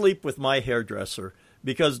I sleep with my hairdresser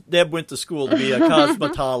because Deb went to school to be a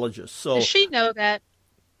cosmetologist. So does she know that?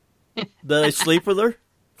 That I sleep with her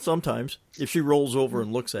sometimes if she rolls over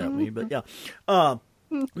and looks at me. But yeah,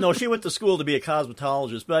 no, she went to school to be a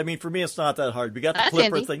cosmetologist. But I mean, for me, it's not that hard. We got the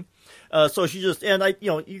clipper thing. So she just, and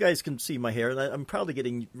you guys can see my hair, and I'm probably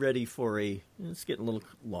getting ready for it's getting a little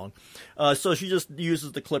long. So she just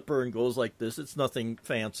uses the clipper and goes like this. It's nothing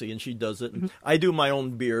fancy, and she does it. And I do my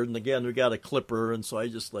own beard, and again, we got a clipper, and so I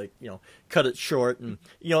just cut it short. And,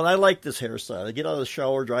 and I like this hairstyle. I get out of the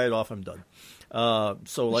shower, dry it off, I'm done.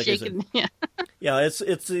 So like Shaking, I said,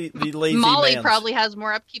 it's the lazy Molly man's. probably has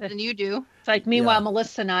more upkeep than you do. It's meanwhile,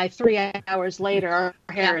 Melissa and I, 3 hours later, our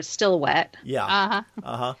hair is still wet. Yeah.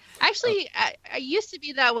 Actually, I used to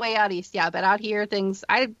be that way out east, but out here,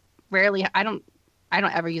 I don't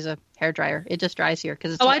ever use a hair dryer. It just dries here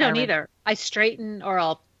because it's. Oh, I don't either. I straighten, or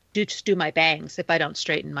I'll just do my bangs if I don't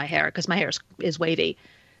straighten my hair because my hair is wavy.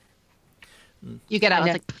 You get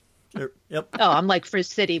out. Yep. Oh, I'm like Frizz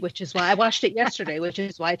City, which is why I washed it yesterday, which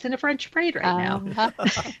is why it's in a French braid right now.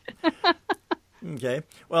 Okay.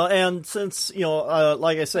 Well, and since,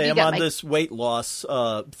 like I say, I'm on this weight loss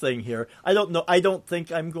thing here. I don't know. I don't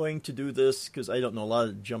think I'm going to do this because I don't know a lot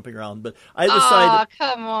of jumping around. But I decided. Oh,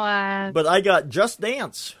 come on. But I got Just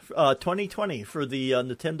Dance 2020 for the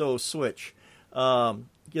Nintendo Switch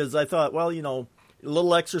because I thought, well, a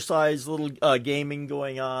little exercise, a little gaming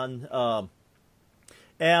going on.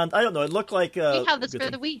 And I don't know. It looked like we have this for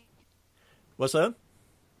the Wii. What's that?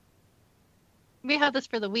 We have this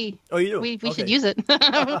for the Wii. Oh, you do? We should use it.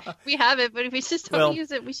 We have it, but if we just don't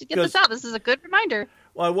use it, we should get this out. This is a good reminder.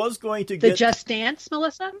 Well, I was going to get the Just Dance,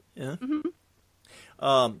 Melissa. Yeah.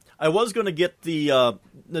 I was going to get the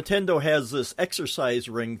Nintendo has this exercise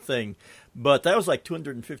ring thing, but that was like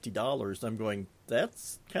 $250. I'm going,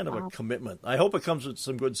 that's kind of a commitment. I hope it comes with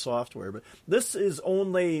some good software, but this is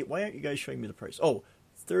only. Why aren't you guys showing me the price? Oh,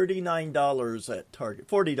 $39 at Target,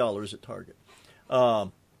 $40 at Target.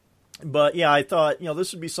 But yeah, I thought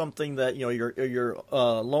this would be something that you're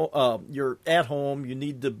at home. You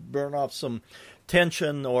need to burn off some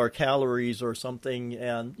tension or calories or something,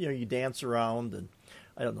 and you dance around, and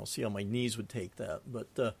I don't know, see how my knees would take that.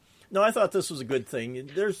 But no, I thought this was a good thing.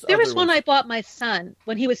 There was one I bought my son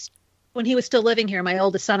when he was still living here. My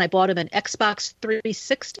oldest son, I bought him an Xbox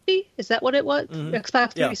 360. Is that what it was? Mm-hmm.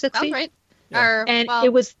 Xbox 360. That's right. Yeah.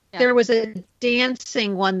 There was a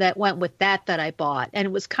dancing one that went with that I bought, and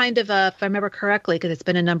it was kind of if I remember correctly, because it's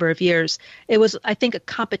been a number of years, it was, I think, a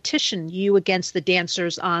competition, you against the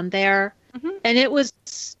dancers on there, and it was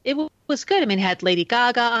good. I mean, it had Lady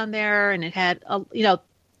Gaga on there, and it had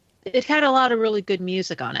it had a lot of really good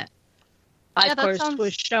music on it. I, of course,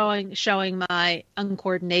 was showing my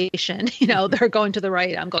uncoordination. They're going to the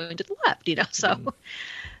right, I'm going to the left. So.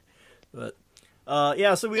 But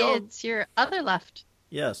So we all... It's your other left.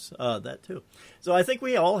 Yes, that too. So I think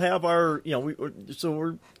we all have our,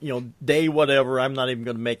 we're, day whatever. I'm not even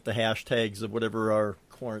going to make the hashtags of whatever our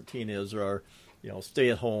quarantine is or our, stay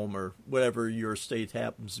at home or whatever your state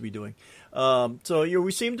happens to be doing.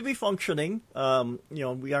 We seem to be functioning.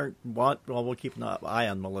 We aren't, we'll keep an eye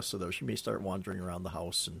on Melissa though. She may start wandering around the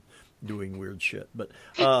house and doing weird shit. But,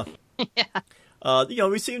 Yeah.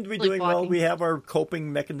 we seem to be doing well. We have our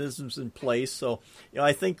coping mechanisms in place. So,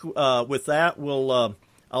 I think with that, we'll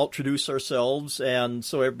introduce ourselves, and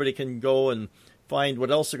so everybody can go and find what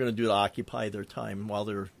else they're going to do to occupy their time while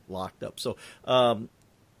they're locked up. So,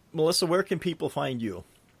 Melissa, where can people find you?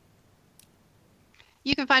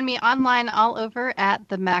 You can find me online all over at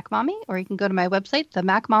the Mac Mommy, or you can go to my website,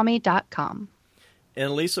 themacmommy.com.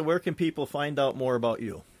 And Lisa, where can people find out more about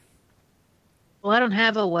you? Well, I don't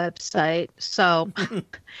have a website, so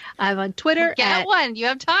I'm on Twitter. Get one. You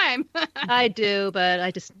have time. I do, but I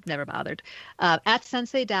just never bothered. At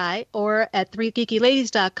Sensei Dai, or at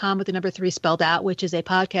 3geekyladies.com with the number 3 spelled out, which is a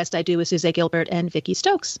podcast I do with Suze Gilbert and Vicky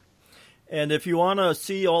Stokes. And if you want to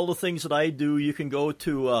see all the things that I do, you can go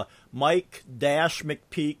to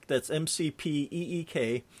Mike-McPeek, that's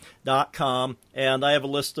MCPEEK.com, and I have a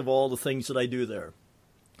list of all the things that I do there.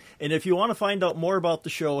 And if you want to find out more about the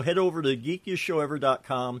show, head over to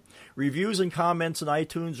geekiestshowever.com. Reviews and comments on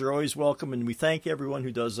iTunes are always welcome, and we thank everyone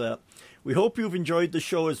who does that. We hope you've enjoyed the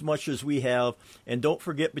show as much as we have, and don't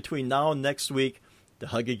forget between now and next week to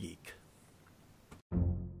hug a geek.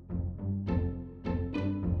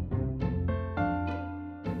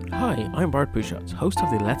 Hi, I'm Bart Bushotz, host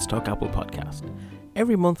of the Let's Talk Apple podcast.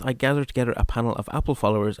 Every month I gather together a panel of Apple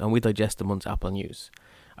followers and we digest the month's Apple news.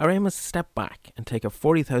 Our aim is to step back and take a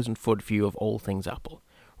 40,000-foot view of all things Apple.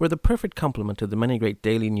 We're the perfect complement to the many great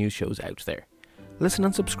daily news shows out there. Listen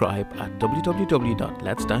and subscribe at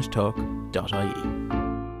www.lets-talk.ie.